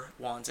rare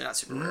ones, and not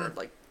super rare,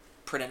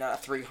 printed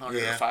out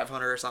 300 or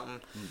 500 or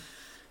something.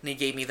 And he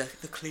gave me the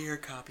clear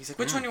copy. He's like,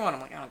 which one do you want?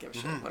 I'm like, I don't give a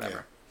shit, whatever.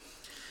 Yeah.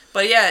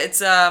 But yeah,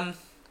 it's I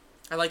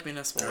like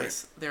Municipal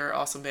Waste. They're an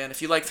awesome band.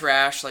 If you like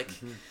thrash,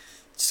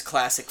 just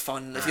classic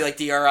fun. If you like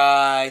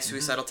DRI,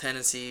 suicidal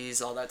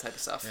tendencies, all that type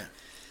of stuff. Yeah.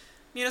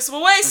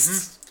 Municipal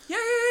Waste! Yeah.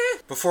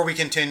 Before we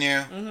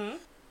continue,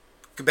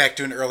 go back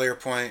to an earlier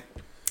point.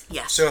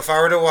 Yes. So if I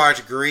were to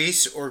watch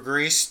Grease or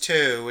Grease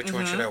 2, which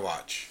one should I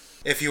watch?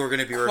 If you were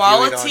going to be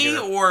reviewing it on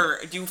your... or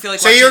do you feel like...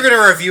 Say you're going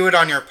to review it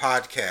on your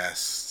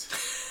podcast.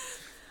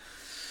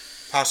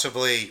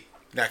 Possibly...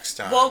 next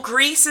time. Well,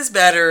 Grease is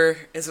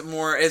better. Is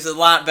a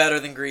lot better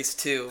than Grease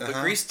 2. But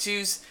Grease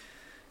 2's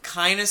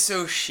kind of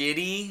so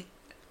shitty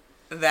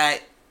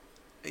that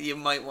you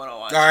might want to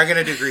watch. I'm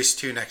gonna do Grease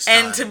 2 next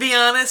time. And to be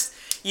honest,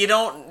 you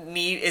don't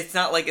need. It's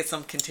not like it's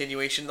some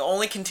continuation. The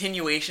only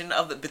continuation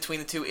of between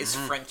the two is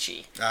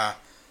Frenchie.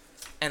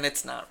 And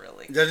it's not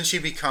really. Doesn't she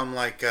become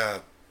like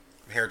a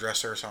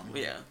hairdresser or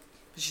something? Yeah,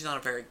 but she's not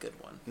a very good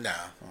one. No.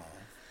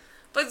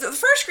 But the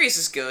first Grease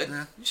is good.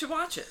 Yeah. You should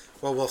watch it.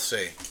 Well, we'll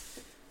see.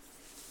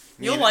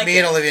 You'll like it. Me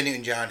and Olivia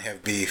Newton-John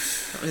have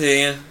beef.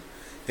 Yeah.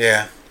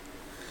 Yeah.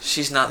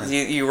 She's not.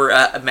 You were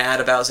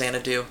mad about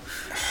Xanadu.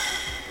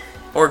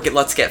 Or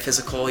Let's Get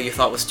Physical, you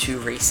thought was too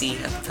racy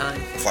at the time.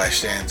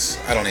 Flashdance.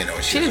 I don't even know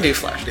what she didn't do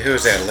Flashdance. Who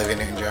was that? Olivia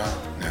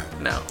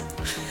Newton-John? No.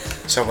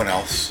 Someone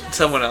else.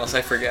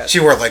 I forget.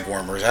 She wore leg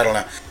warmers. I don't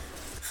know.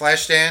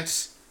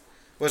 Flashdance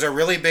was a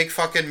really big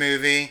fucking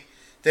movie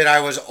that I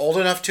was old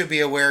enough to be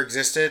aware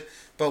existed,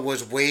 but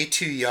was way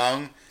too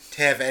young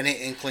to have any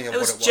inkling of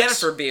what it was.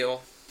 Jennifer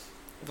Beal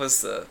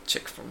was the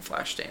chick from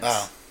Flashdance.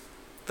 Oh.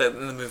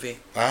 In the movie.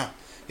 Oh.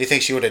 You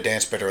think she would have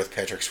danced better with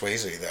Patrick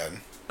Swayze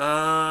then?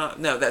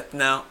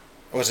 No.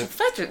 Was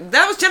it?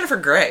 That was Jennifer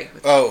Grey.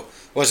 Oh,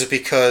 was it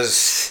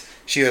because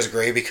she was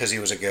gray because he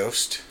was a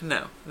ghost?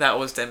 No, that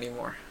was Demi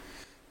Moore.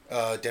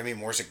 Demi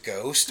Moore's a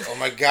ghost? Oh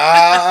my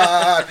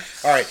god!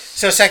 Alright,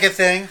 so second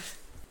thing,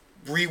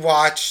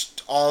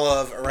 rewatched all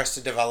of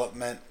Arrested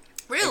Development.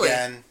 Really?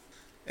 Again.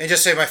 And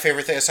just say my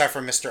favorite thing, aside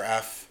from Mr.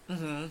 F.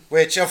 Mm-hmm.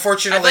 Which,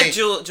 unfortunately... I like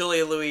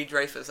Julia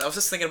Louis-Dreyfus. I was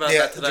just thinking about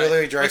that today. Julia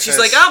Louis-Dreyfus. When she's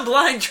like, I'm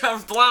blind.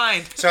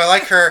 So I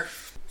like her.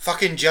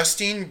 Fucking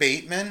Justine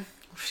Bateman.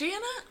 Was she in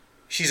it?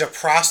 She's a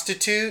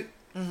prostitute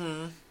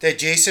that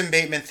Jason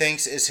Bateman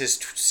thinks is his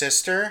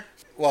sister.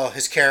 Well,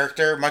 his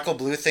character. Michael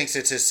Blue thinks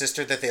it's his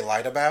sister that they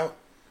lied about.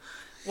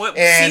 What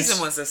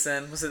season was this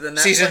in? Was it the Netflix?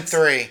 Season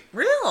 3.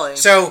 Really?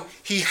 So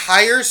he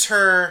hires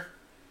her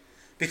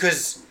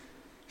because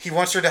he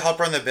wants her to help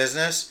run the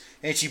business,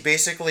 and she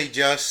basically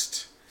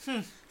just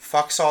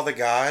fucks all the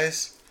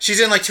guys. She's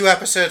in like 2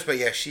 episodes, but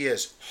yeah, she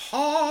is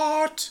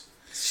hot.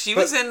 She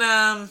was in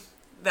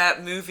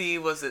that movie.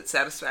 Was it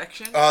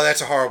Satisfaction? Oh,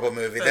 that's a horrible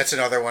movie. That's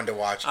another one to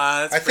watch.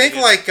 I think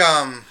good. Like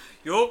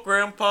your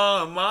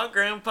grandpa and my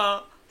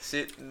grandpa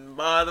sitting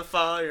by the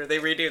fire. They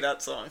redo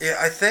that song. Yeah,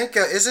 I think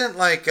isn't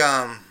like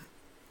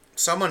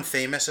someone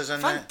famous is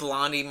in that.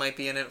 Blondie might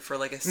be in it for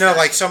like a no,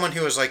 like someone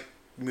who was like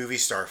movie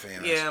star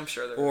famous. Yeah, I'm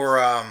sure there or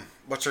is.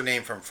 What's her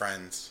name from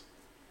Friends?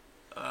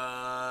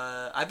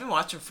 I've been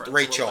watching Friends.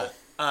 Rachel.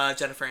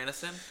 Jennifer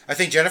Aniston. I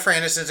think Jennifer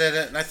Aniston's in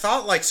it, and I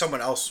thought like someone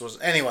else was.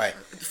 Anyway,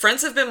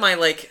 Friends have been my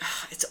like.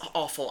 It's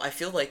awful. I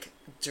feel like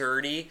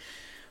dirty,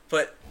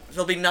 but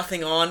there'll be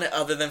nothing on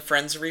other than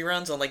Friends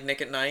reruns on like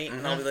Nick at Night,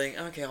 and I'll be like,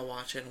 okay, I'll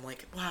watch it. And I'm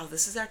like, wow,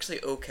 this is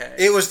actually okay.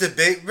 It was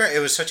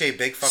such a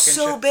big fucking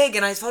so big,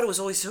 and I thought it was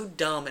always so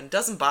dumb, and it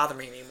doesn't bother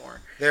me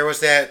anymore. There was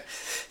that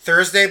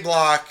Thursday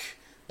block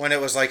when it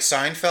was like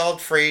Seinfeld,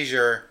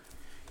 Frasier,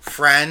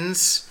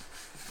 Friends,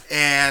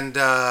 and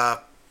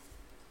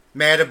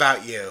Mad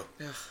About You.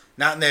 Ugh.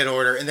 Not in that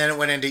order. And then it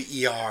went into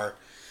ER.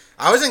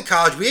 I was in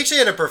college. We actually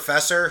had a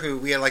professor who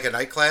we had like a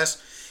night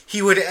class.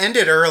 He would end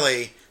it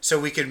early so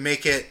we could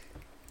make it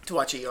to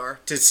watch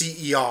ER. To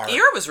see ER.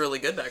 ER was really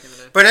good back in the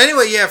day. But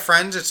anyway, yeah,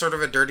 Friends, it's sort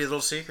of a dirty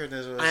little secret.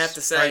 I have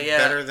to say, yeah.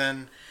 Better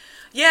than...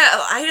 Yeah,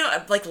 I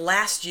know, like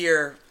last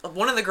year,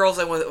 one of the girls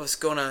I was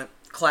going to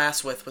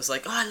class with was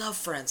like, oh, I love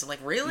Friends. I'm like,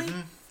 really?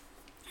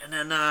 Mm-hmm. And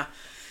then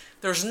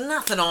there was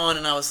nothing on,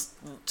 and I was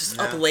just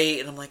up late,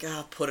 and I'm like, oh,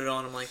 I'll put it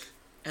on. I'm like,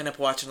 end up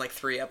watching like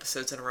 3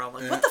 episodes in a row. I'm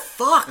like, what the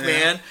fuck,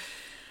 man?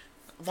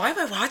 Why am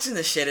I watching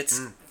this shit?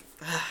 It's...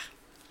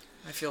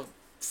 I feel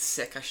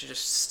sick. I should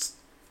just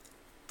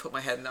put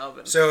my head in the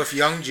oven. So if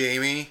young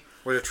Jamie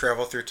were to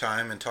travel through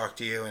time and talk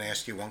to you and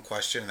ask you one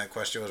question, and that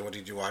question was, what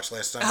did you watch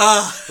last time?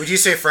 Would you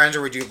say Friends,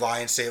 or would you lie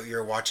and say you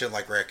were watching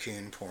like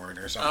raccoon porn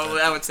or something? Oh,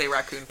 I would say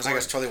raccoon porn. Because I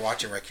was totally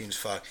watching raccoons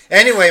fuck.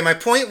 Anyway, my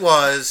point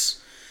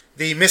was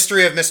the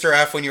mystery of Mr.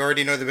 F, when you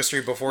already know the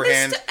mystery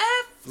beforehand, Mr.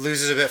 F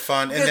loses a bit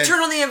fun. And then turn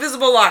on the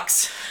invisible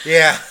locks.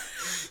 Yeah.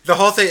 The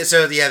whole thing,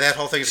 so yeah, that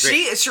whole thing is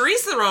great.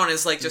 Charlize Theron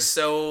is like just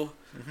so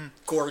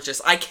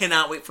gorgeous. I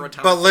cannot wait for a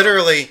time. But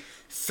literally,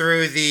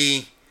 through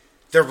the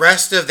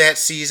rest of that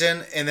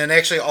season, and then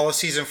actually all of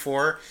season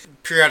 4,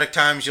 periodic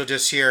times you'll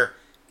just hear,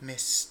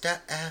 Mr.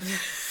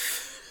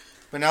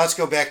 F. But now let's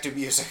go back to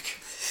music.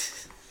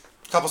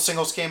 A couple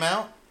singles came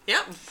out.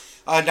 Yep.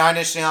 9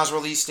 Inch Nails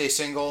released a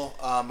single,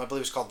 I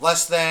believe it's called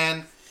Less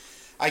Than.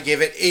 I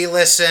gave it a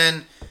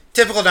listen.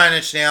 Typical 9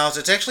 Inch Nails.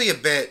 It's actually a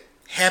bit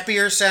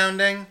happier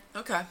sounding.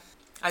 Okay.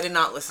 I did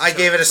not listen to it. I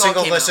gave it a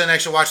single listen. I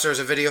actually watched, there was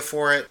a video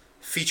for it.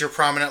 Feature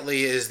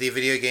prominently is the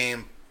video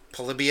game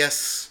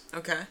Polybius.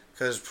 Okay.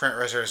 Because Brent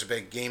Reznor is a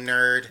big game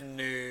nerd.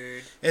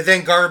 And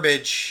then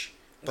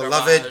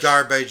beloved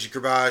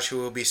Garbage, who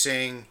will be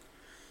seeing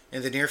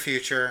in the near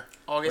future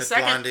August with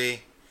 2nd.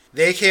 Blondie.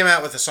 They came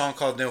out with a song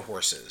called No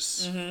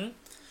Horses.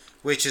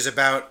 Which is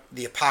about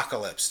the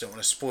apocalypse. Don't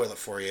want to spoil it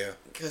for you.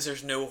 Because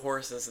there's no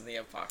horses in the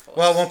apocalypse.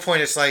 Well, at one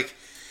point it's like...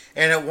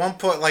 And at one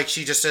point, like,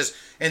 she just says,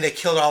 and they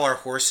killed all our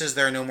horses.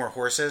 There are no more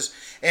horses.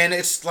 And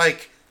it's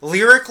like,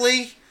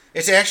 lyrically,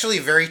 it's actually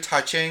very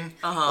touching.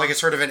 Like, it's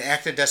sort of an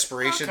act of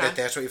desperation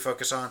that's what you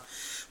focus on.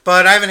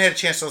 But I haven't had a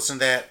chance to listen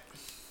to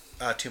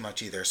that too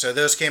much either. So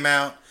those came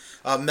out.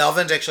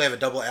 Melvins actually have a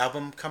double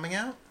album coming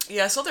out.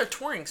 Yeah, I saw they're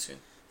touring soon.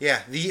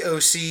 Yeah, the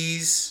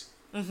OCs.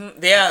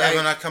 Yeah,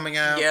 have not coming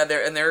out. Yeah,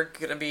 they're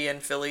gonna be in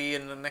Philly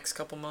in the next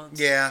couple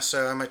months. Yeah,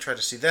 so I might try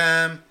to see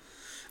them.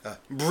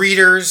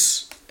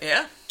 Breeders.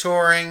 Yeah.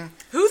 Touring.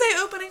 Who are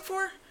they opening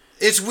for?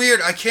 It's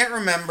weird. I can't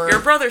remember.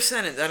 Your brother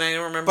sent it, and I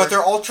don't remember. But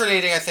they're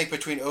alternating, I think,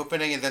 between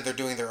opening and then they're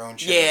doing their own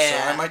shows.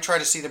 Yeah. So I might try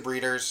to see the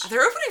Breeders.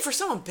 They're opening for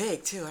someone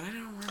big, too, and I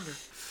don't remember.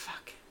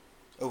 Fuck.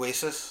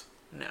 Oasis?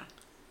 No.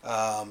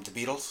 The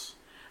Beatles?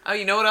 Oh,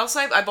 you know what else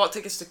I bought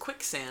tickets to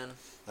Quicksand.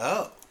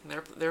 Oh.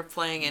 They're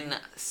playing in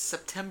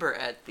September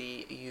at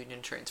the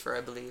Union Transfer,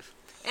 I believe.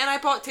 And I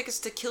bought tickets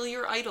to Kill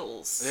Your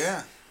Idols.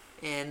 Yeah.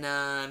 In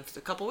a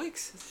couple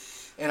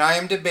weeks. And I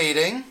am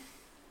debating...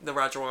 The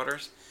Roger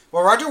Waters.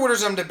 Well, Roger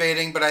Waters I'm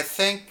debating, but I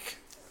think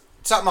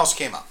something else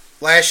came up.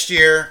 Last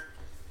year,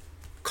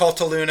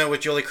 Cult of Luna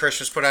with Julie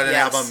Christmas put out an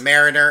album.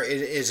 Mariner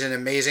is an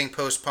amazing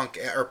post-punk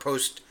or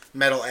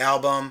post-metal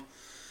album.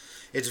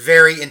 It's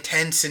very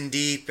intense and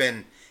deep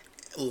and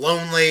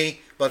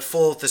lonely, but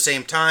full at the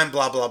same time,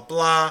 blah, blah,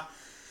 blah.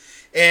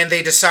 And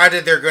they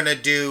decided they're going to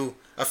do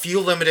a few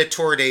limited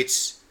tour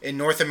dates in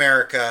North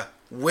America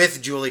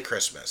with Julie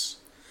Christmas.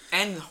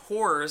 And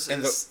Whores.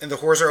 And the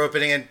Whores are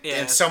opening,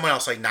 and someone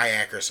else, like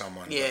Nyack or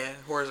someone. Yeah,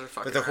 Whores are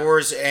fucking But the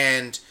Whores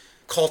and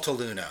Cult of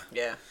Luna.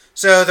 Yeah.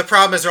 So the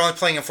problem is they're only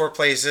playing in 4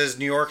 places: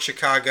 New York,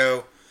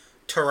 Chicago,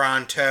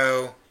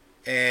 Toronto,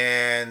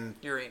 and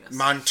Uranus.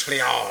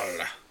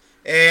 Montreal.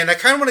 And I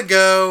kind of want to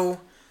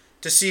go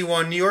to see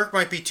one. New York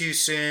might be too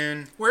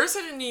soon. Where is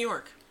it in New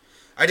York?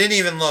 I didn't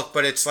even look,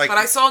 but it's like... But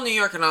I saw New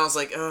York and I was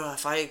like, ugh,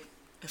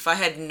 if I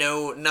had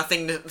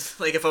nothing to,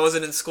 like, if I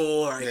wasn't in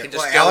school or I could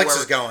just go Alex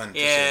is going.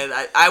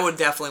 Yeah, I would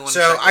definitely want to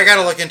So I got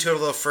to look into it a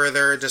little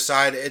further,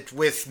 decide it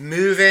with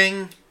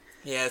moving.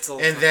 Yeah, it's a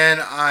little... And then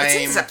It's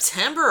in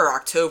September or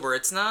October.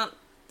 It's not...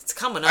 It's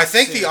coming up I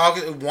think soon. the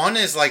August one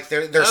is like,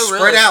 they're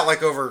spread out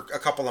like over a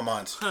couple of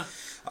months. Huh.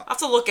 I'll have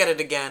to look at it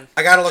again.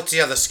 I got to look to see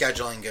how the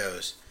scheduling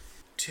goes.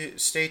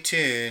 Stay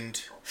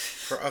tuned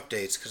for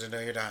updates, because I know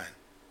you're dying.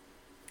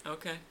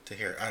 Okay. To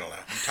hear it. I don't know.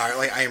 I'm tired.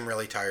 Like, I am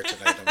really tired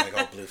tonight. I'm like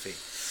all bloofy.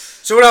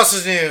 So what else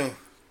is new?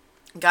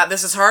 Got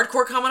This Is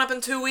Hardcore coming up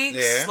in 2 weeks.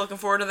 Yeah. Looking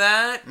forward to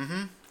that.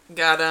 Mm-hmm.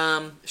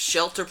 Got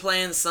Shelter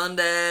playing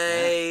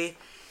Sunday. Yeah.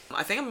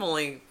 I think I'm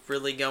only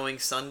really going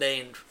Sunday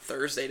and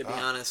Thursday, to be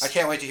honest. I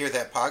can't wait to hear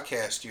that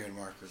podcast you and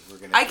Mark were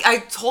going to do. I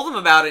told him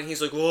about it, and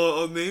he's like,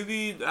 well,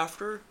 maybe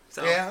after.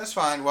 So. Yeah, that's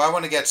fine. Well, I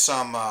want to get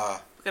some...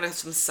 Gotta have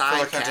some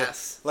side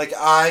casts. Like,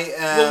 I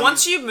am... Well,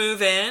 once you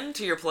move in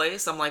to your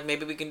place, I'm like,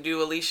 maybe we can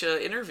do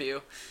Alicia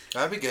interview.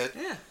 That'd be good.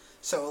 Yeah.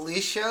 So,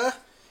 Alicia,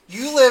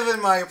 you live in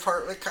my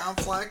apartment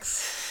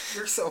complex.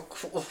 You're so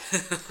cool.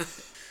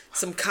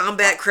 Some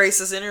Combat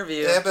Crisis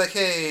interview. Yeah, but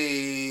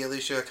hey,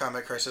 Alicia,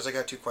 Combat Crisis, I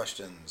got 2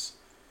 questions.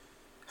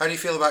 How do you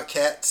feel about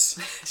cats?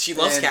 She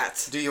loves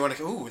cats. Do you want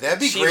to... Ooh, that'd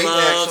be she great, actually.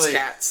 She loves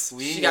cats.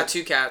 She got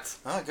 2 cats.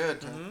 Oh, good.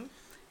 Mm-hmm.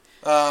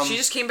 She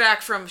just came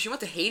back from... She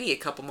went to Haiti a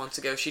couple months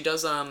ago. She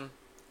does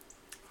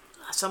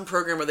some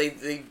program where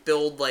they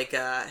build like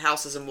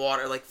houses and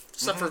water, like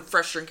stuff for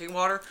fresh drinking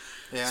water.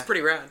 Yeah. It's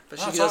pretty rad. But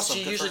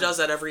she usually does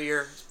that every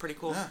year. It's pretty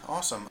cool. Yeah,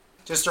 awesome.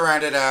 Just to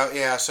round it out,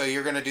 yeah, so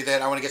you're going to do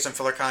that. I want to get some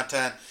filler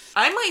content.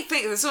 I might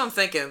think... This is what I'm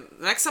thinking.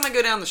 Next time I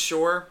go down the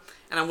shore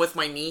and I'm with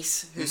my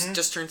niece, who's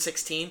just turned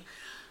 16,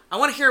 I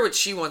want to hear what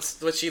she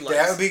wants, what she likes.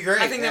 That would be great.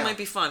 I think that might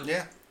be fun.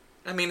 Yeah.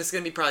 I mean, it's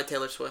going to be probably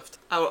Taylor Swift.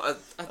 I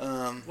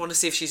want to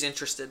see if she's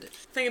interested. I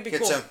think it'd be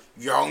cool. Get some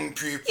young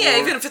people. Yeah,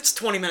 even if it's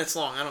 20 minutes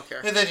long, I don't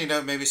care. And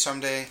then, maybe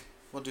someday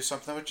we'll do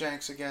something with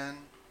Jenks again.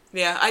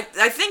 Yeah,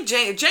 I think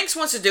Jenks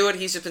wants to do it.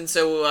 He's just been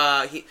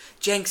so...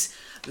 Jenks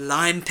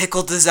Lime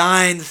Pickle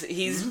Designs.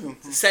 He's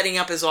setting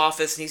up his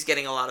office, and he's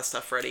getting a lot of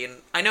stuff ready.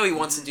 And I know he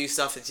wants to do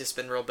stuff. It's just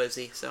been real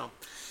busy, so...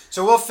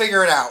 So we'll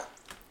figure it out.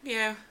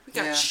 Yeah, we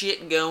got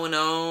shit going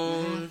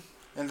on. Mm-hmm.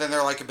 And then there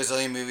are like a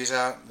bazillion movies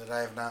out that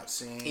I have not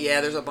seen. Yeah,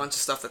 there's a bunch of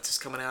stuff that's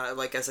just coming out.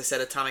 Like, as I said,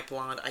 Atomic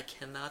Blonde. I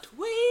cannot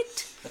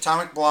wait.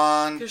 Atomic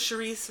Blonde. Because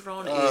Charlize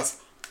Theron is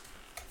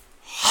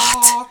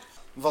hot.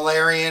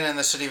 Valerian and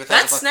the City Without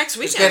That's next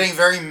weekend. It's getting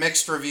very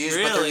mixed reviews,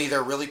 but they're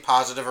either really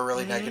positive or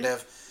really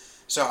negative.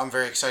 So I'm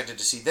very excited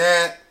to see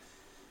that.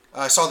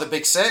 I saw The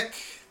Big Sick.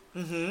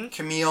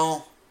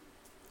 Camille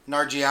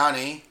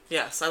Narjiani.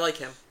 Yes, I like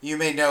him. You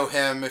may know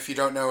him if you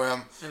don't know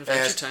him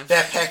as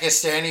that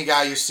Pakistani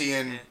guy you see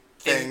in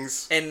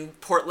things. In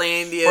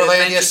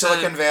Portlandia,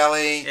 Silicon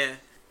Valley. Yeah.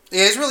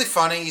 Yeah, he's really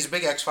funny. He's a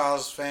big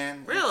X-Files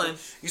fan. Really? He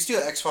used to do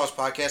an X-Files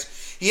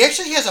podcast. He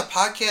actually has a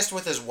podcast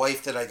with his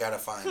wife that I gotta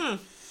find.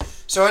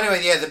 So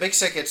anyway, yeah, The Big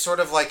Sick, it's sort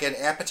of like an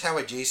Apatow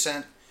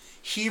adjacent.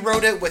 He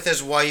wrote it with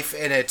his wife,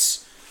 and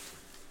it's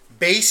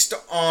based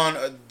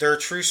on their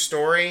true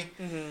story.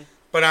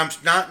 But I'm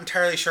not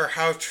entirely sure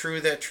how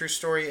true that true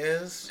story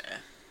is.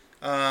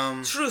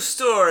 True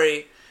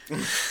story.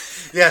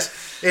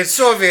 Yes, it's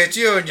Soviet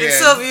Union. In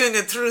Soviet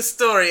Union, true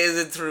story is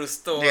a true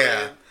story.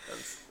 Yeah.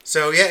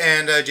 So, yeah,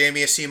 and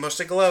Jamie Asimos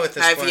to Glow at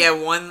this point. I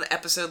have 1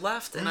 episode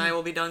left, and I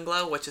will be done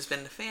Glow, which has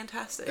been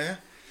fantastic. Yeah.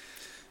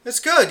 It's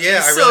good,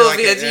 yeah. I really like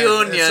it.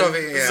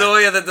 Union.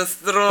 Zoya the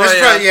Destroyer.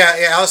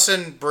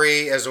 Alison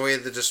Brie as Zoya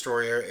the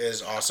Destroyer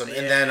is awesome.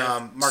 And then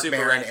Mark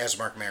Maron as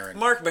Mark Maron.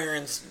 Mark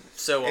Maron's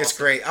so awesome. It's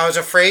great. I was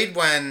afraid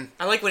when...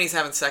 I like when he's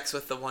having sex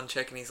with the one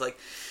chick, and he's like,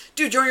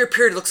 dude, during your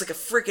period, it looks like a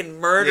freaking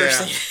murder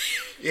scene.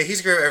 Yeah,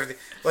 he's great with everything.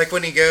 Like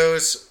when he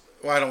goes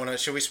Well, I don't want to.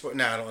 Should we?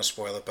 No, I don't want to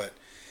spoil it. But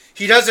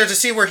he does. There's a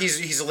scene where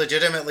he's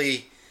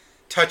legitimately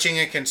touching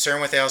and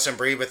concerned with Alison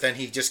Brie, but then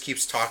he just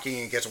keeps talking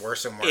and it gets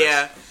worse and worse.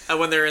 Yeah,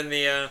 when they're in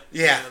the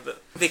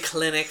the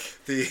clinic.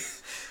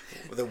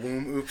 The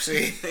womb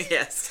oopsie.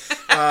 Yes.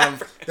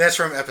 That's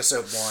from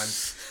episode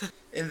 1.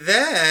 And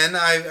then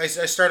I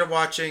started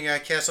watching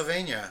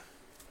Castlevania.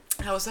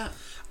 How was that?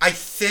 I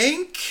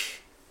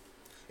think,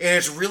 and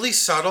it's really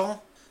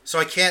subtle, so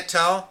I can't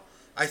tell.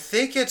 I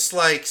think it's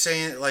like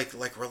saying like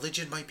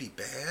religion might be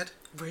bad.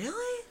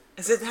 Really?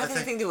 Does it have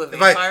anything to do with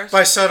vampires?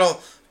 By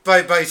subtle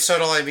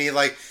I mean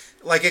like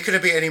it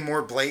couldn't be any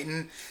more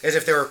blatant, as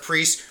if there were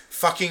priests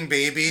fucking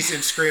babies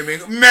and screaming,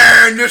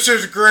 "Man, this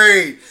is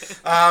great!"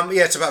 Yeah,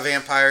 it's about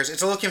vampires.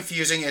 It's a little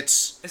confusing.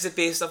 Is it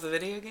based off the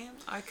video game?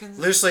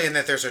 Loosely, in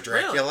that there's a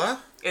Dracula.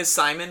 Really? Is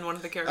Simon one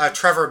of the characters?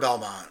 Trevor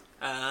Belmont.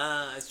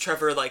 Is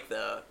Trevor like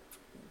the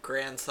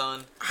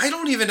grandson? I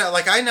don't even know.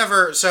 Like, I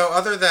never. So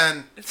other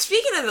than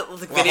speaking of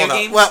the video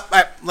games. Well,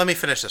 let me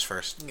finish this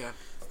first. Yeah.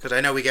 Because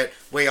I know we get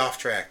way off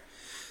track.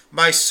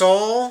 My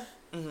sole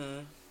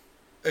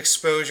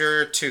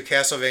exposure to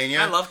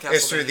Castlevania, I love Castlevania.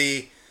 is through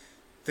the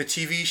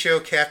TV show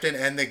Captain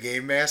N the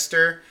Game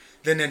Master,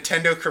 the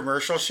Nintendo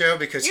commercial show.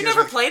 Because you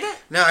never played it?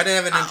 No, I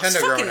didn't have a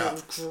Nintendo growing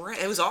up. Great.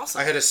 It was awesome.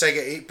 I had a Sega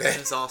 8-bit. It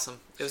was awesome.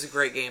 It was a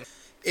great game.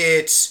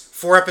 It's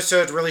 4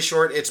 episodes, really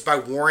short. It's by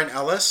Warren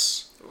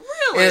Ellis.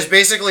 Really? And it's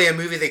basically a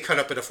movie they cut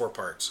up into 4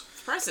 parts.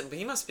 Surprising, but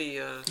he must be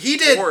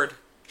bored.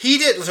 He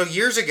did. So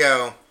years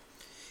ago,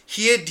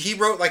 he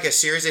wrote like a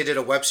series. They did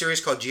a web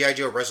series called G.I.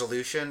 Joe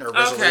Resolution or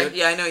Resolute. Okay,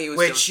 yeah, I know you.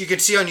 Which you can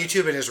see on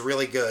YouTube and is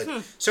really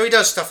good. So he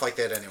does stuff like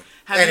that anyway.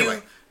 Have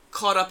you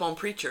caught up on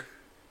Preacher?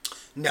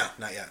 No,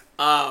 not yet.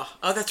 Oh,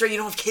 that's right. You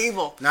don't have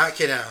cable. Not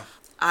kidding.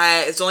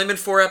 It's only been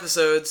 4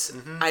 episodes.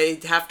 I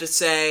have to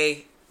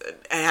say, it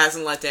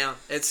hasn't let down.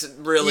 It's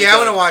really good. I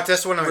want to watch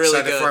this one. I'm really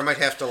excited for. I might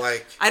have to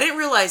like. I didn't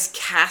realize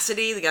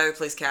Cassidy, the guy who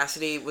plays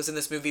Cassidy, was in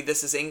this movie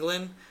This Is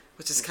England,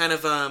 which is kind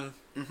of a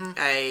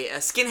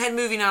skinhead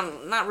movie.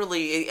 Not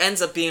really. It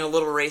ends up being a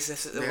little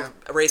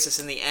racist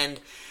in the end.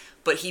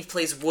 But he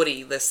plays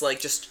Woody, this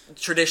like just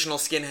traditional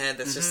skinhead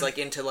that's just like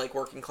into like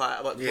working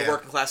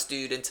class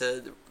dude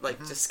into like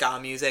just ska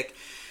music.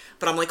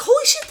 But I'm like,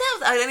 holy shit!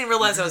 I didn't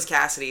realize that was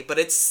Cassidy. But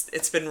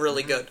it's been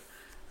really good.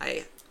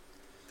 I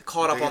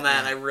caught up on that,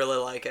 and I really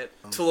like it.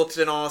 Tulip's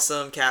been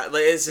awesome.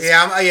 It's just,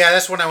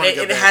 that's one I want to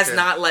go back to. It has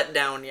not let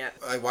down yet.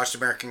 I watched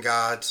American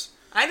Gods.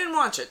 I didn't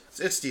watch it.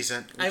 It's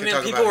decent.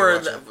 People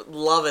were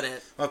loving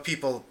it. Well,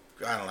 people,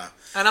 I don't know.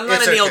 And I'm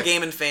not a Neil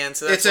Gaiman fan,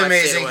 so that's it's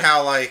amazing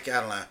how like I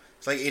don't know.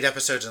 It's like 8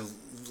 episodes and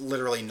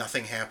literally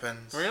nothing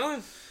happens.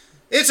 Really?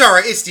 It's all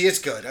right. It's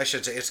good. I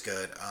should say it's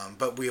good.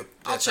 But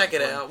I'll check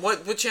it out.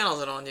 What channel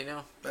is it on? Do you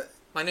know?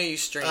 I know you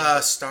stream.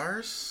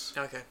 Stars.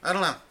 Okay. I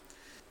don't know.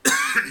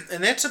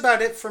 And that's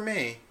about it for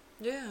me.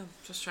 Yeah,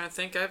 just trying to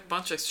think. I have a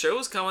bunch of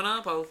shows coming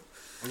up.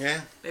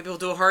 Maybe we'll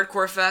do a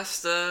Hardcore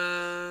Fest.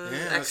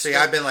 Let's see.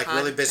 I've been like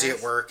really busy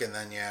at work, and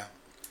then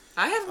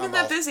I haven't been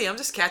that busy. I'm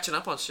just catching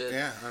up on shit.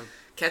 Yeah.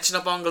 Catching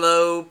up on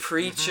Glow,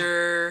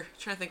 Preacher.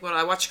 Trying to think what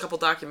I watched a couple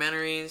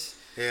documentaries.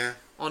 Yeah.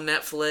 On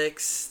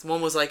Netflix.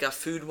 One was like a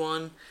food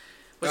one,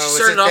 which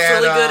started off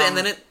really good, and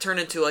then it turned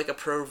into like a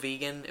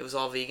pro-vegan. It was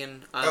all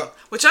vegan,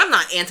 which I'm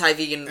not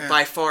anti-vegan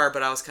by far,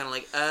 but I was kind of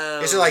like,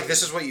 oh. Is it like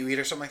This Is What You Eat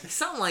or something like that?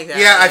 Something like that.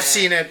 Yeah, I've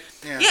seen it.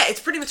 Yeah, it's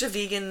pretty much a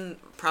vegan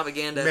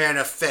propaganda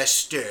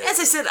manifesto. As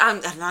I said,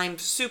 I'm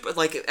super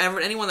like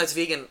anyone that's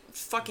vegan.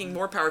 Fucking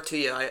more power to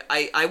you.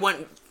 I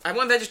went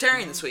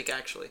vegetarian this week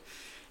actually.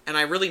 And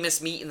I really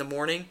miss meat in the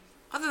morning.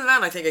 Other than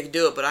that, I think I could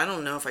do it, but I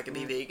don't know if I could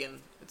be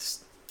vegan.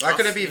 It's tough, I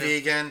couldn't be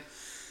vegan.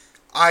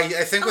 I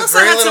think unless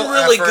with very I had little some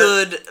really effort,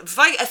 good.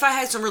 If I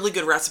had some really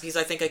good recipes,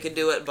 I think I could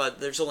do it. But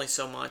there's only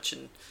so much,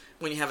 and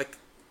when you have a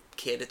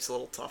kid, it's a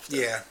little tough.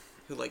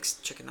 Who likes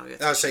chicken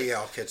nuggets? I would say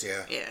all kids.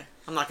 Yeah. Yeah,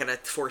 I'm not gonna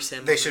force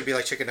him. They should be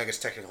like chicken nuggets.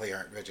 Technically,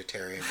 aren't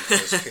vegetarian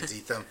because kids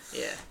eat them.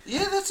 Yeah.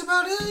 Yeah, that's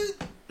about it.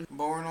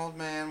 Boring old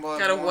man.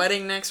 Got a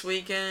wedding next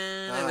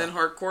weekend, and then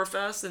Hardcore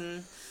Fest,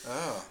 and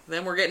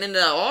then we're getting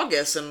into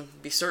August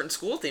and be starting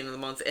school at the end of the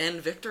month, and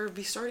Victor will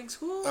be starting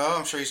school. Oh,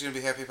 I'm sure he's gonna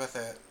be happy about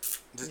that.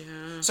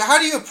 Yeah. So how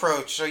do you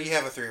approach? So you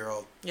have a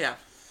 3-year-old. Yeah.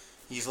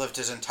 He's lived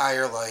his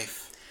entire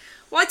life.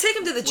 Well, I take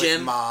him to the gym.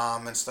 With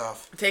mom and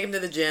stuff. I take him to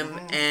the gym,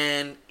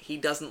 and he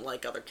doesn't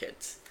like other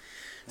kids.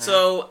 Yeah.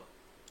 So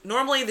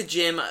normally the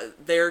gym,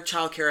 their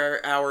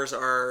childcare hours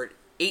are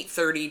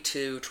 8:30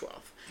 to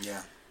 12.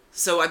 Yeah.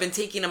 So I've been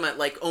taking him at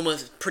like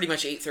almost pretty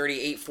much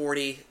 8:30,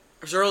 8:40.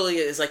 As early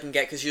as I can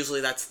get, because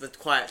usually that's the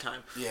quiet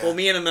time. Yeah. Well,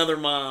 me and another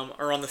mom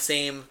are on the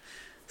same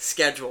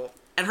schedule.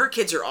 And her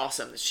kids are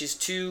awesome. She's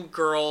 2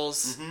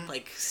 girls,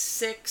 like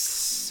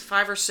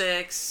 5 or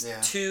 6,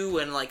 2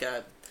 and like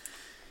a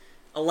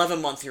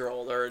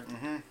 11-month-old or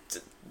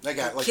they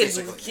got like kids,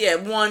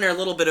 basically 1 or a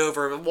little bit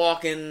over,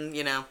 walking,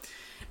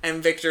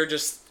 and Victor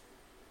just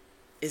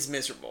is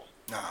miserable.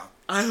 No.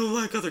 I don't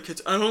like other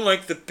kids. I don't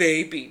like the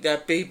baby.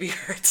 That baby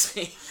hurts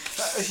me.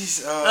 So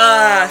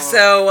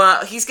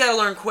he's got to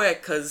learn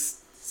quick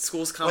because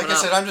school's coming up. Like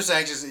I said, I'm just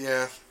anxious.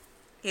 Yeah.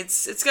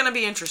 it's gonna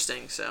be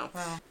interesting. So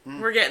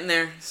we're getting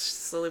there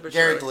slowly but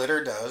Gary surely.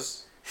 Glitter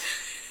does.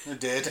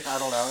 Did I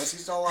don't know? Is he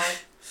still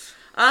alive?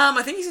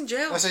 I think he's in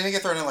jail. I was saying he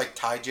get thrown in like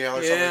Thai jail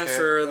or something. Yeah, like that.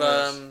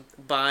 for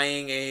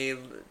buying a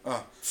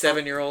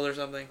 7-year-old or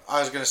something. I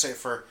was gonna say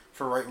for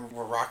writing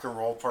Rock and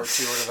Roll Part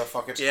 2, whatever the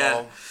fuck it's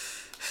called.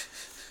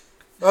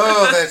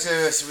 Oh, that's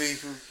it.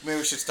 Maybe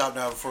we should stop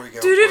now before we go.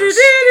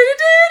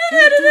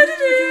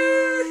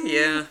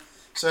 Yeah.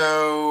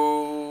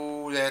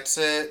 So that's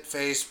it.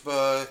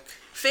 Facebook.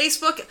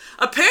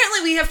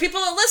 Apparently we have people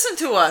that listen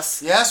to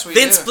us. Yes, we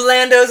Vince do.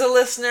 Blando's a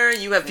listener.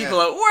 You have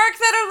people at work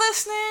that are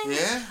listening.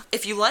 Yeah.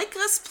 If you like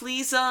us,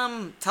 please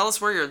tell us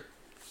where you're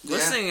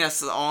listening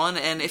us on,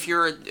 and if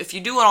you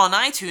do it on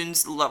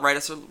iTunes, write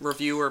us a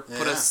review or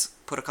put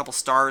a couple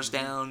stars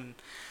down,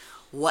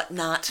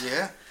 whatnot.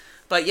 Yeah.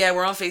 But yeah,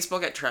 we're on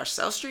Facebook at Trash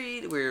South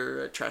Street.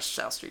 We're at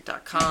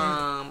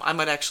trashsouthstreet.com. I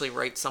might actually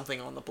write something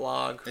on the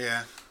blog.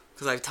 Yeah.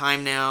 Because I have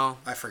time now.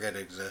 I forget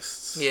it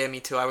exists. Yeah, me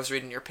too. I was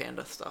reading your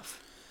Panda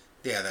stuff.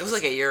 Yeah, it was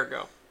like a year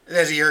ago. It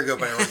was a year ago,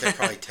 but I wrote that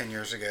probably 10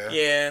 years ago.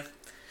 Yeah.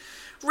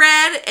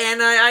 Rad,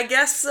 and I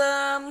guess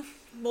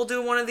we'll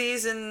do one of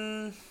these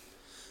in...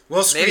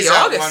 We'll squeeze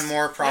out one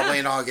more probably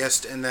in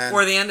August, and then...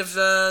 Or the end of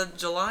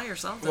July or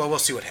something. Well, we'll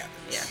see what happens.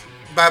 Yeah.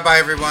 Bye-bye,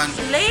 everyone.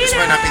 Later. This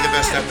might not be the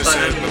best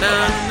episode, but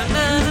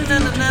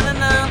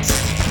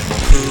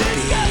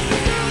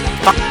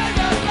bye-bye.